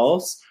somewhere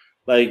else,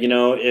 like,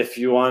 if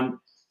you want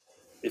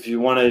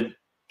to,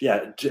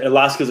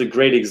 Alaska is a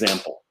great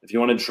example. If you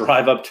want to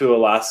drive up to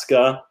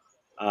Alaska,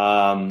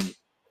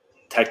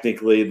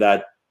 technically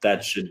that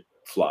should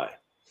fly.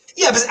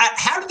 Yeah, but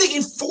how do they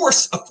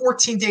enforce a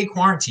 14-day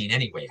quarantine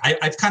anyway?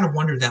 I've kind of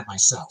wondered that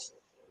myself.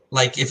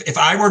 Like, if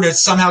I were to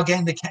somehow get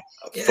into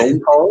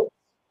phone calls.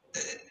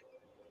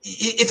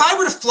 If I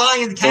were to fly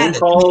into Canada,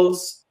 phone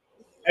calls.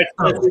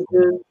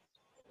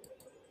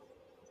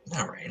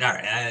 All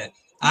right.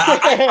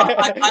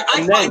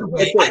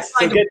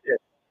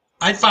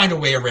 I'd find a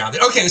way around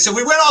it. Okay, so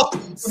we went off.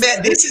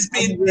 Man, this has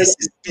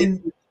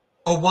been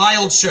a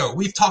wild show.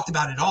 We've talked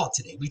about it all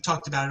today.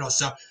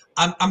 So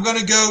I'm going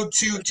to go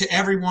to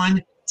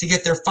everyone to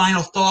get their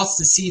final thoughts,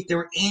 to see if there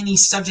were any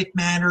subject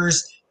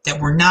matters that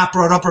were not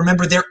brought up.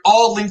 Remember, they're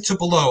all linked to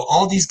below.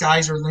 All these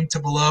guys are linked to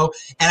below.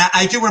 And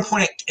I do want to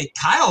point out,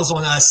 Kyle's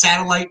on a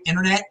satellite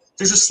internet.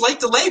 There's a slight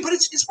delay, but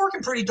it's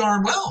working pretty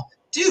darn well.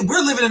 Dude,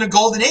 we're living in a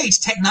golden age,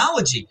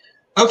 technology.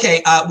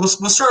 Okay, we'll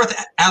start with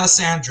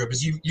Alessandro,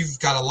 because you've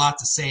got a lot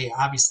to say,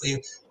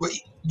 obviously.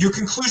 Your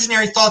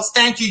conclusionary thoughts.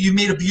 Thank you. You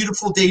made a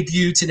beautiful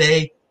debut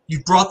today. You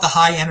brought the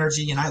high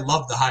energy, and I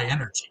love the high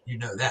energy. You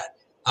know that.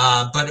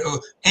 But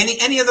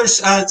any other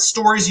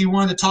stories you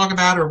wanted to talk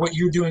about, or what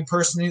you're doing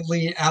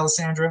personally,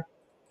 Alessandra?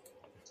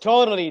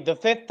 Totally. The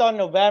 5th of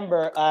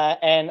November,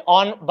 and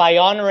by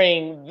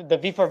honoring the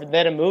V for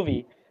Vendetta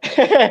movie,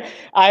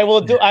 I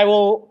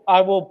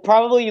will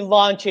probably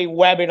launch a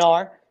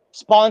webinar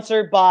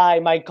sponsored by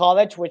my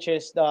college, which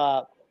is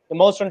the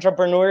most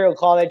entrepreneurial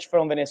college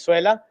from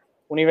Venezuela,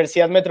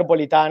 Universidad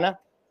Metropolitana.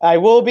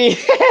 It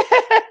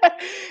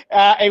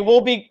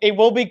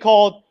will be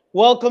called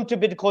Welcome to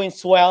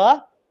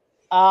Bitcoinzuela.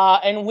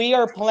 And we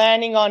are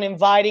planning on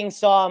inviting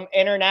some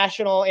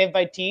international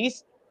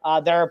invitees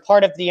that are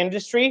part of the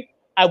industry.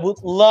 I would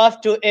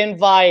love to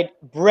invite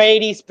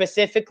Brady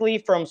specifically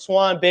from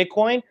Swan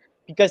Bitcoin,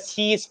 because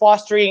he is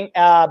fostering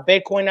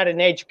Bitcoin at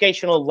an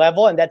educational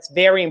level, and that's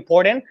very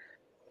important,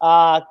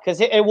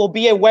 because it will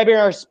be a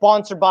webinar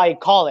sponsored by a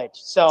college.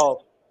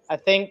 So I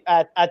think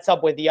that's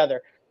up with the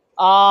other.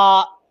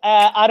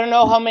 I don't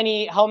know how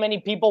many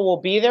people will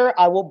be there.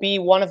 I will be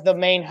one of the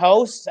main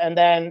hosts, and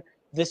then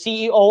the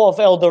CEO of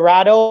El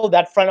Dorado,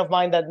 that friend of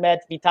mine that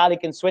met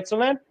Vitalik in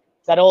Switzerland,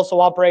 that also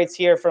operates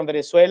here from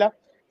Venezuela.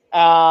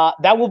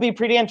 That will be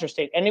pretty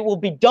interesting. And it will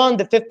be done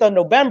the 5th of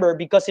November,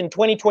 because in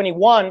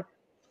 2021,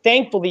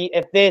 thankfully,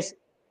 if this,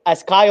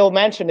 as Kyle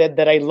mentioned it,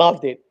 that I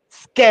loved it,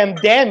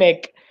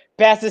 scamdemic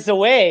passes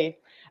away,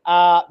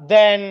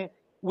 then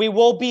we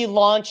will be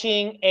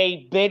launching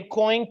a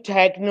Bitcoin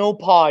techno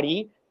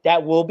party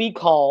that will be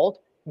called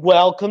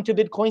Welcome to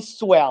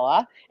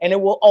Bitcoinzuela, and it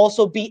will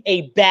also be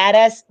a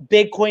badass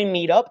Bitcoin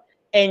meetup.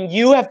 And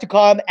you have to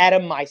come,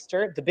 Adam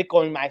Meister, the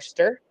Bitcoin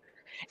Meister,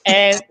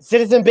 and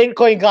Citizen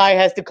Bitcoin guy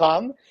has to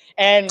come.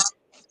 And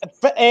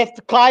if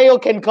Kyle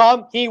can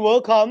come, he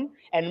will come.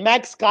 And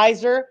Max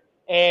Kaiser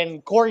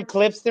and Corey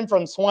Clipston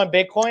from Swan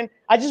Bitcoin.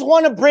 I just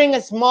want to bring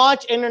as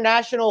much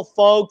international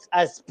folks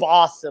as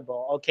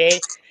possible, okay?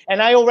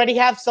 And I already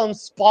have some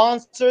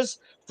sponsors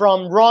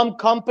from rum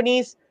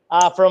companies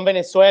from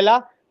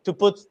Venezuela to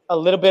put a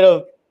little bit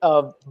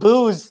of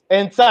booze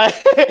inside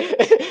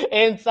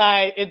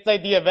inside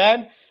the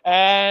event.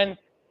 And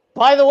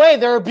by the way,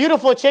 there are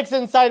beautiful chicks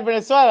inside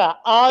Venezuela.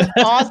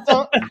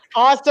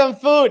 Awesome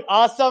food,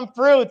 awesome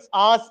fruits,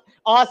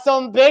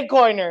 awesome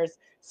Bitcoiners.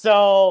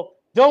 So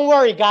don't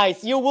worry,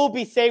 guys. You will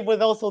be safe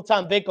with also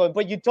Sultan Bitcoin,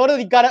 but you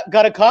totally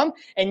gotta come,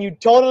 and you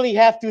totally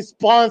have to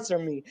sponsor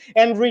me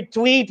and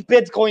retweet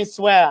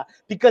Bitcoinzuela,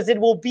 because it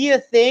will be a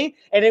thing,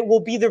 and it will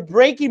be the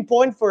breaking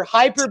point for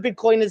hyper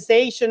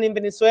Bitcoinization in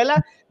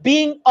Venezuela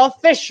being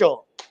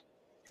official.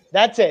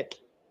 That's it.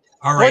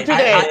 All right.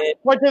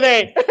 For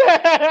today.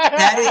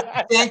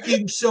 Thank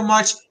you so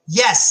much.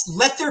 Yes,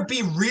 let there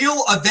be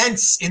real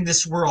events in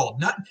this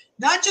world.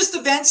 Not just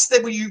events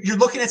that you're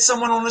looking at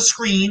someone on a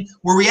screen,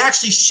 where we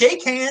actually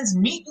shake hands,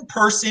 meet in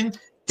person,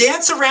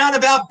 dance around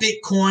about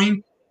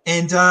Bitcoin,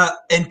 and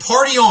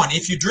party on.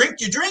 If you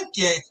drink, you drink.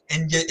 Yeah,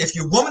 and if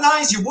you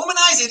womanize, you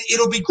womanize.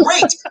 It'll be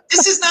great.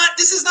 This is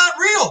not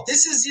real.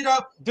 This is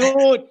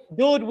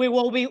dude. We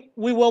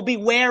will be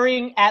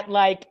wearing at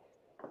like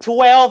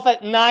 12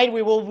 at night.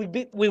 We will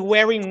be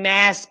wearing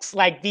masks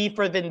like V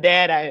for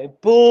Vendetta.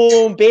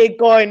 Boom,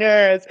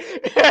 Bitcoiners.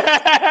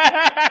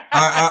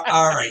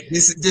 All right.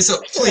 This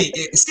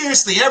please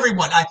seriously,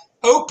 everyone.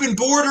 Open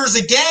borders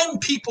again.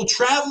 People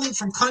traveling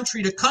from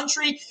country to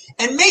country,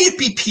 and may it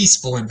be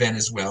peaceful in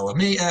Venezuela.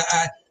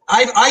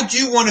 I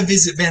do want to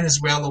visit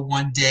Venezuela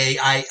one day.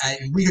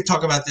 We could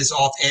talk about this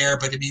off air,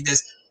 but I mean,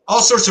 there's all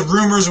sorts of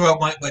rumors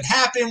about what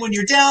happened when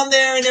you're down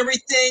there and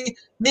everything.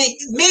 May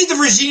the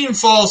regime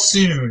fall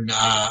soon.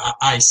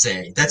 I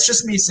say that's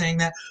just me saying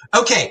that.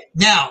 Okay,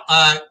 now,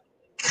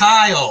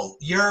 Kyle,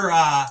 you're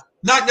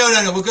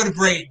no. We'll go to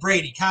Brady.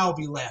 Brady, Kyle will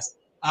be last.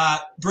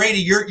 Brady,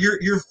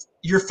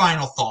 your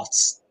final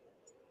thoughts.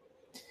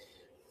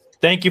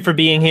 Thank you for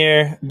being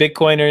here,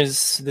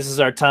 Bitcoiners. This is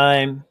our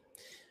time.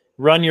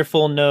 Run your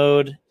full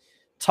node.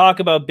 Talk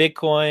about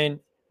Bitcoin.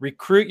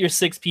 Recruit your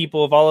 6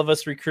 people. If all of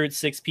us recruit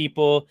 6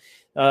 people,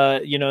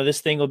 this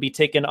thing will be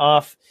taken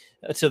off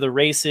to the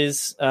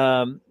races.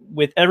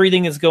 With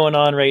everything that's going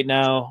on right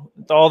now,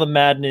 with all the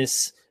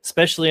madness,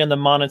 especially on the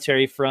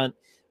monetary front,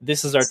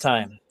 this is our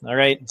time. All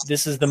right.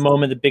 This is the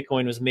moment that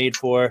Bitcoin was made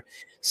for.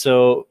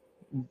 So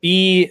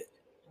be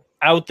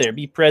out there,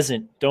 be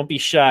present. Don't be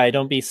shy.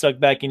 Don't be stuck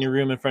back in your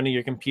room in front of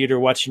your computer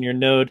watching your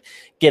node.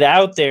 Get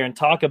out there and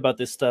talk about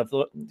this stuff.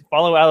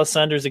 Follow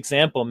Alessandra's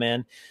example,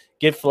 man.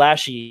 Get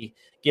flashy,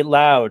 get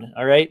loud.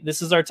 All right.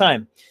 This is our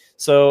time.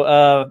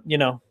 So,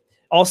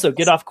 also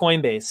get off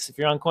Coinbase. If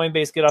you're on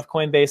Coinbase, get off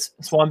Coinbase,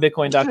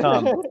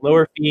 swanbitcoin.com.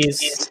 Lower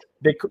fees,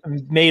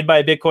 made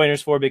by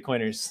Bitcoiners for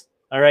Bitcoiners.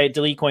 All right.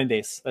 Delete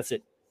Coinbase. That's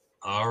it.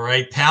 All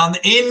right. Pound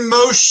in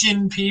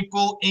motion,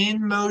 people,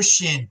 in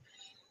motion.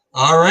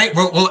 All right,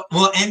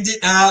 we'll end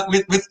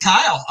it with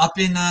Kyle up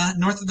in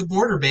north of the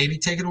border, baby.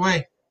 Take it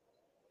away.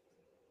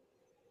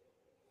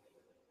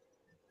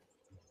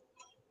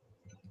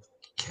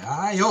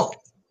 Kyle,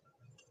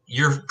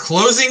 your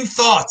closing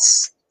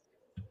thoughts.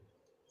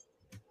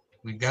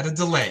 We've got a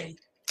delay.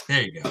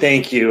 There you go.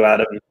 Thank you,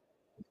 Adam.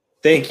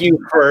 Thank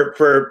you for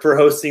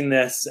hosting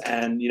this,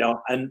 and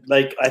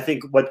like I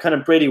think what kind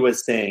of Brady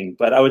was saying,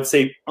 but I would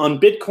say on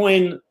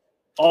Bitcoin,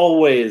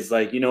 always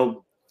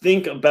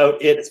think about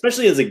it,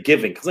 especially as a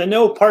giving, because I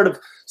know part of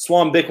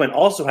Swan Bitcoin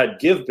also had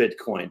Give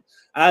Bitcoin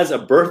as a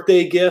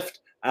birthday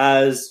gift,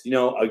 as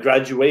a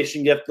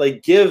graduation gift.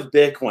 Like, give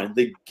Bitcoin.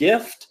 The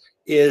gift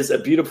is a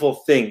beautiful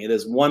thing. It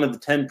is one of the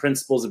 10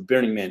 principles of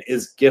Burning Man,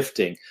 is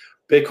gifting.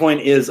 Bitcoin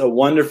is a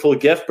wonderful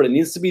gift, but it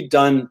needs to be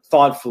done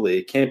thoughtfully.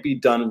 It can't be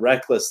done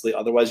recklessly.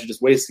 Otherwise, you're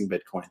just wasting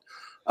Bitcoin.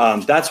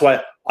 That's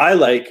why I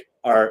like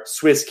our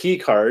Swiss key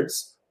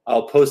cards.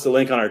 I'll post a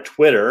link on our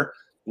Twitter,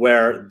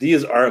 where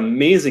these are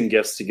amazing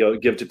gifts to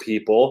give to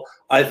people.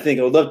 I think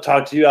I would love to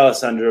talk to you,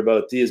 Alessandra,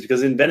 about these,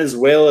 because in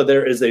Venezuela,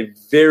 there is a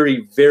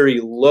very,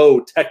 very low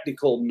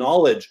technical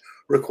knowledge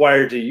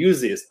required to use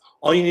these.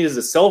 All you need is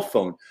a cell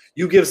phone.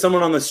 You give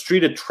someone on the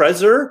street a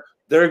Trezor,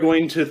 they're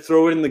going to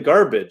throw it in the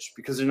garbage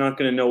because they're not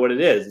going to know what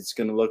it is. It's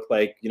going to look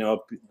like,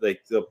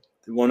 like they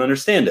won't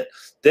understand it.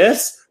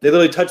 This, they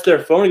literally touch their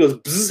phone, it goes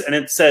bzz, and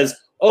it says,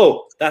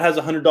 oh, that has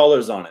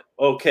 $100 on it.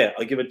 Okay,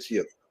 I'll give it to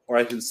you, or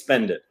I can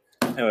spend it.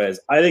 Anyways,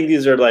 I think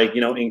these are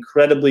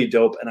incredibly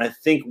dope, and I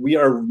think we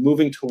are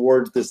moving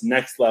towards this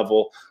next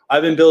level.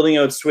 I've been building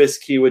out Swiss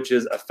Key, which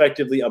is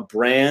effectively a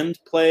brand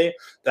play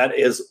that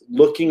is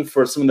looking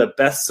for some of the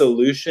best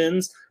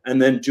solutions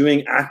and then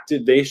doing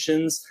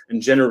activations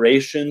and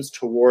generations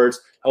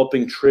towards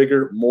helping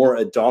trigger more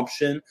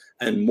adoption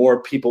and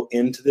more people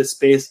into this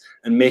space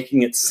and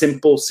making it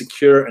simple,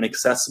 secure, and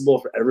accessible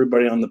for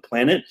everybody on the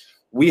planet.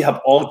 We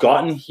have all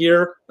gotten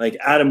here. Like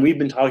Adam, we've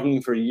been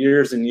talking for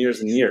years and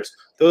years and years.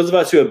 Those of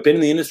us who have been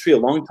in the industry a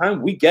long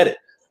time, we get it.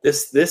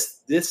 This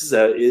is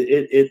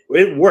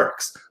it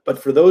works.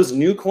 But for those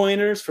new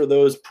coiners, for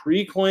those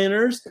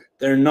pre-coiners,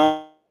 they're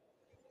not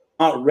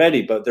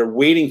ready, but they're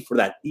waiting for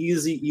that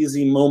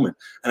easy moment.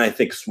 And I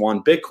think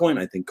Swan Bitcoin,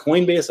 I think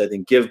Coinbase, I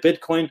think Give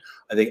Bitcoin,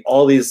 I think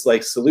all these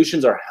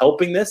solutions are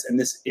helping this. And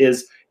this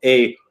is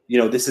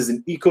this is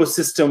an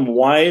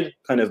ecosystem-wide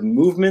kind of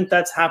movement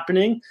that's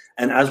happening.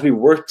 And as we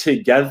work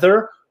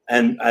together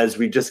and as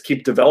we just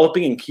keep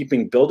developing and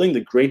keeping building,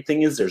 the great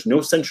thing is there's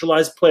no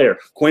centralized player.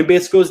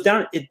 Coinbase goes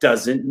down, it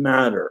doesn't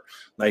matter.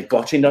 Like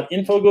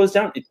blockchain.info goes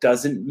down, it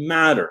doesn't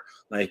matter.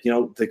 Like,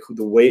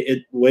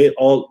 the way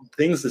all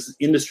things, this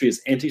industry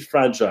is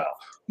anti-fragile,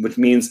 which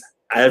means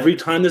every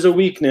time there's a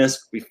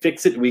weakness, we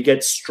fix it, we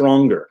get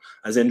stronger.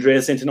 As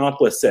Andreas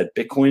Antonopoulos said,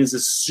 Bitcoin is a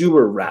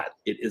sewer rat.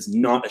 It is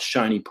not a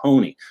shiny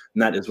pony.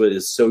 And that is what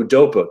is so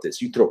dope about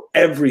this. You throw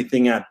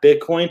everything at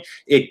Bitcoin,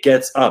 it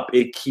gets up,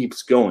 it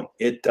keeps going,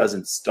 it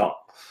doesn't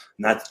stop.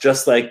 And that's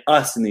just like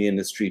us in the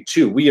industry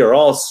too. We are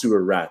all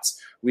sewer rats.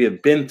 We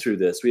have been through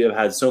this. We have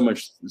had so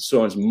much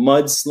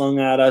mud slung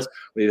at us.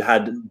 We've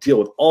had to deal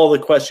with all the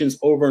questions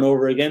over and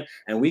over again,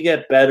 and we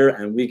get better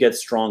and we get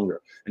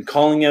stronger. And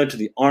calling out to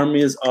the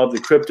armies of the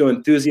crypto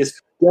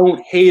enthusiasts,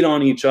 don't hate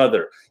on each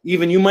other.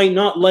 Even you might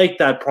not like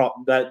that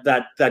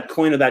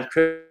coin or that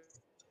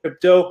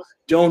crypto.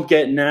 Don't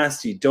get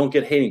nasty. Don't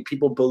get hating.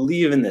 People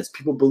believe in this.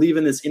 People believe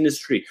in this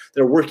industry.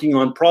 They're working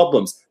on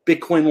problems.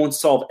 Bitcoin won't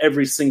solve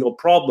every single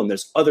problem.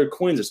 There's other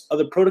coins. There's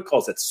other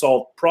protocols that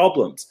solve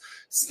problems.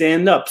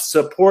 Stand up,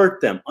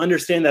 support them,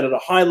 understand that at a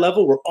high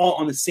level, we're all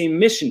on the same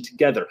mission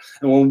together.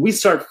 And when we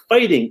start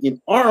fighting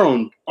in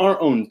our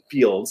own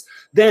fields,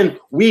 then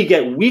we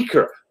get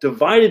weaker.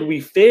 Divided we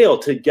fail,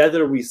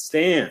 together we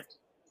stand.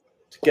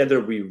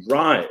 Together we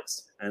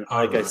rise. And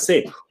like I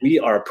say, we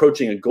are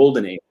approaching a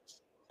golden age.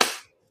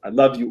 I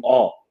love you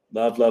all.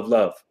 Love, love,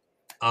 love.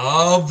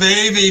 Oh,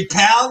 baby,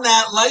 pound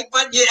that like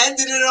button. You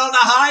ended it on a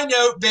high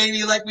note,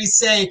 baby, like we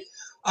say.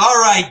 All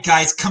right,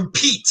 guys,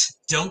 compete.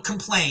 Don't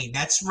complain.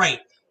 That's right.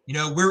 You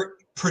know, we're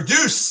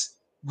produce.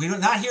 We're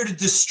not here to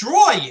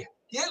destroy.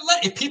 Yeah,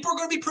 if people are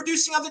going to be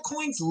producing other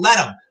coins, let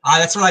them.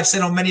 That's what I've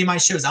said on many of my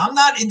shows. I'm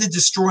not into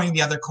destroying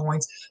the other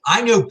coins.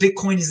 I know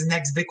Bitcoin is the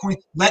next Bitcoin.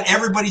 Let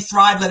everybody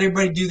thrive. Let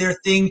everybody do their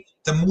thing.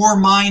 The more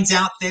minds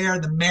out there,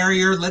 the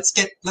merrier. Let's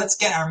get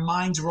our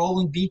minds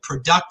rolling. Be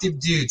productive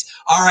dudes.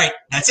 All right,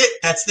 that's it.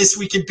 That's This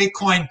Week in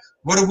Bitcoin.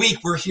 What a week.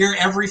 We're here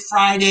every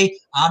Friday.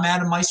 I'm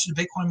Adam Meister, the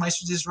Bitcoin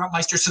Meister, Disrupt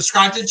Meister.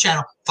 Subscribe to the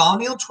channel. Follow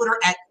me on Twitter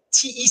at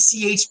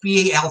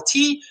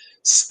TECHBALT.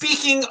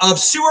 Speaking of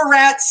sewer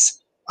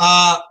rats,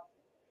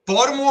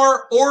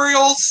 Baltimore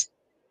Orioles,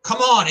 come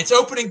on. It's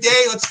opening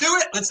day. Let's do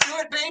it. Let's do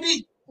it,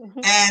 baby.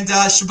 And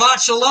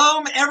Shabbat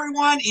Shalom,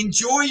 everyone.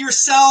 Enjoy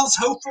yourselves.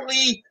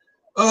 Hopefully,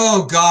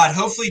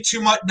 hopefully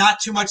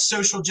not too much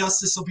social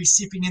justice will be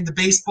seeping into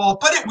baseball,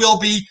 but it will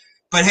be.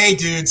 But hey,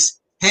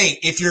 dudes,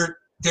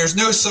 there's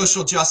no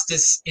social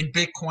justice in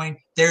Bitcoin.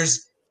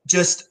 There's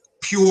just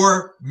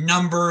pure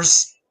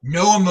numbers,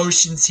 no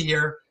emotions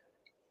here.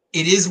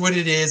 It is what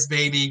it is,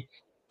 baby.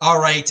 All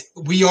right.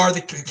 We are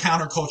the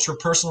counterculture.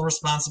 Personal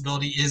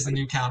responsibility is the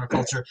new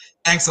counterculture.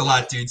 Thanks a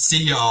lot, dude.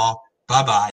 See y'all. Bye-bye.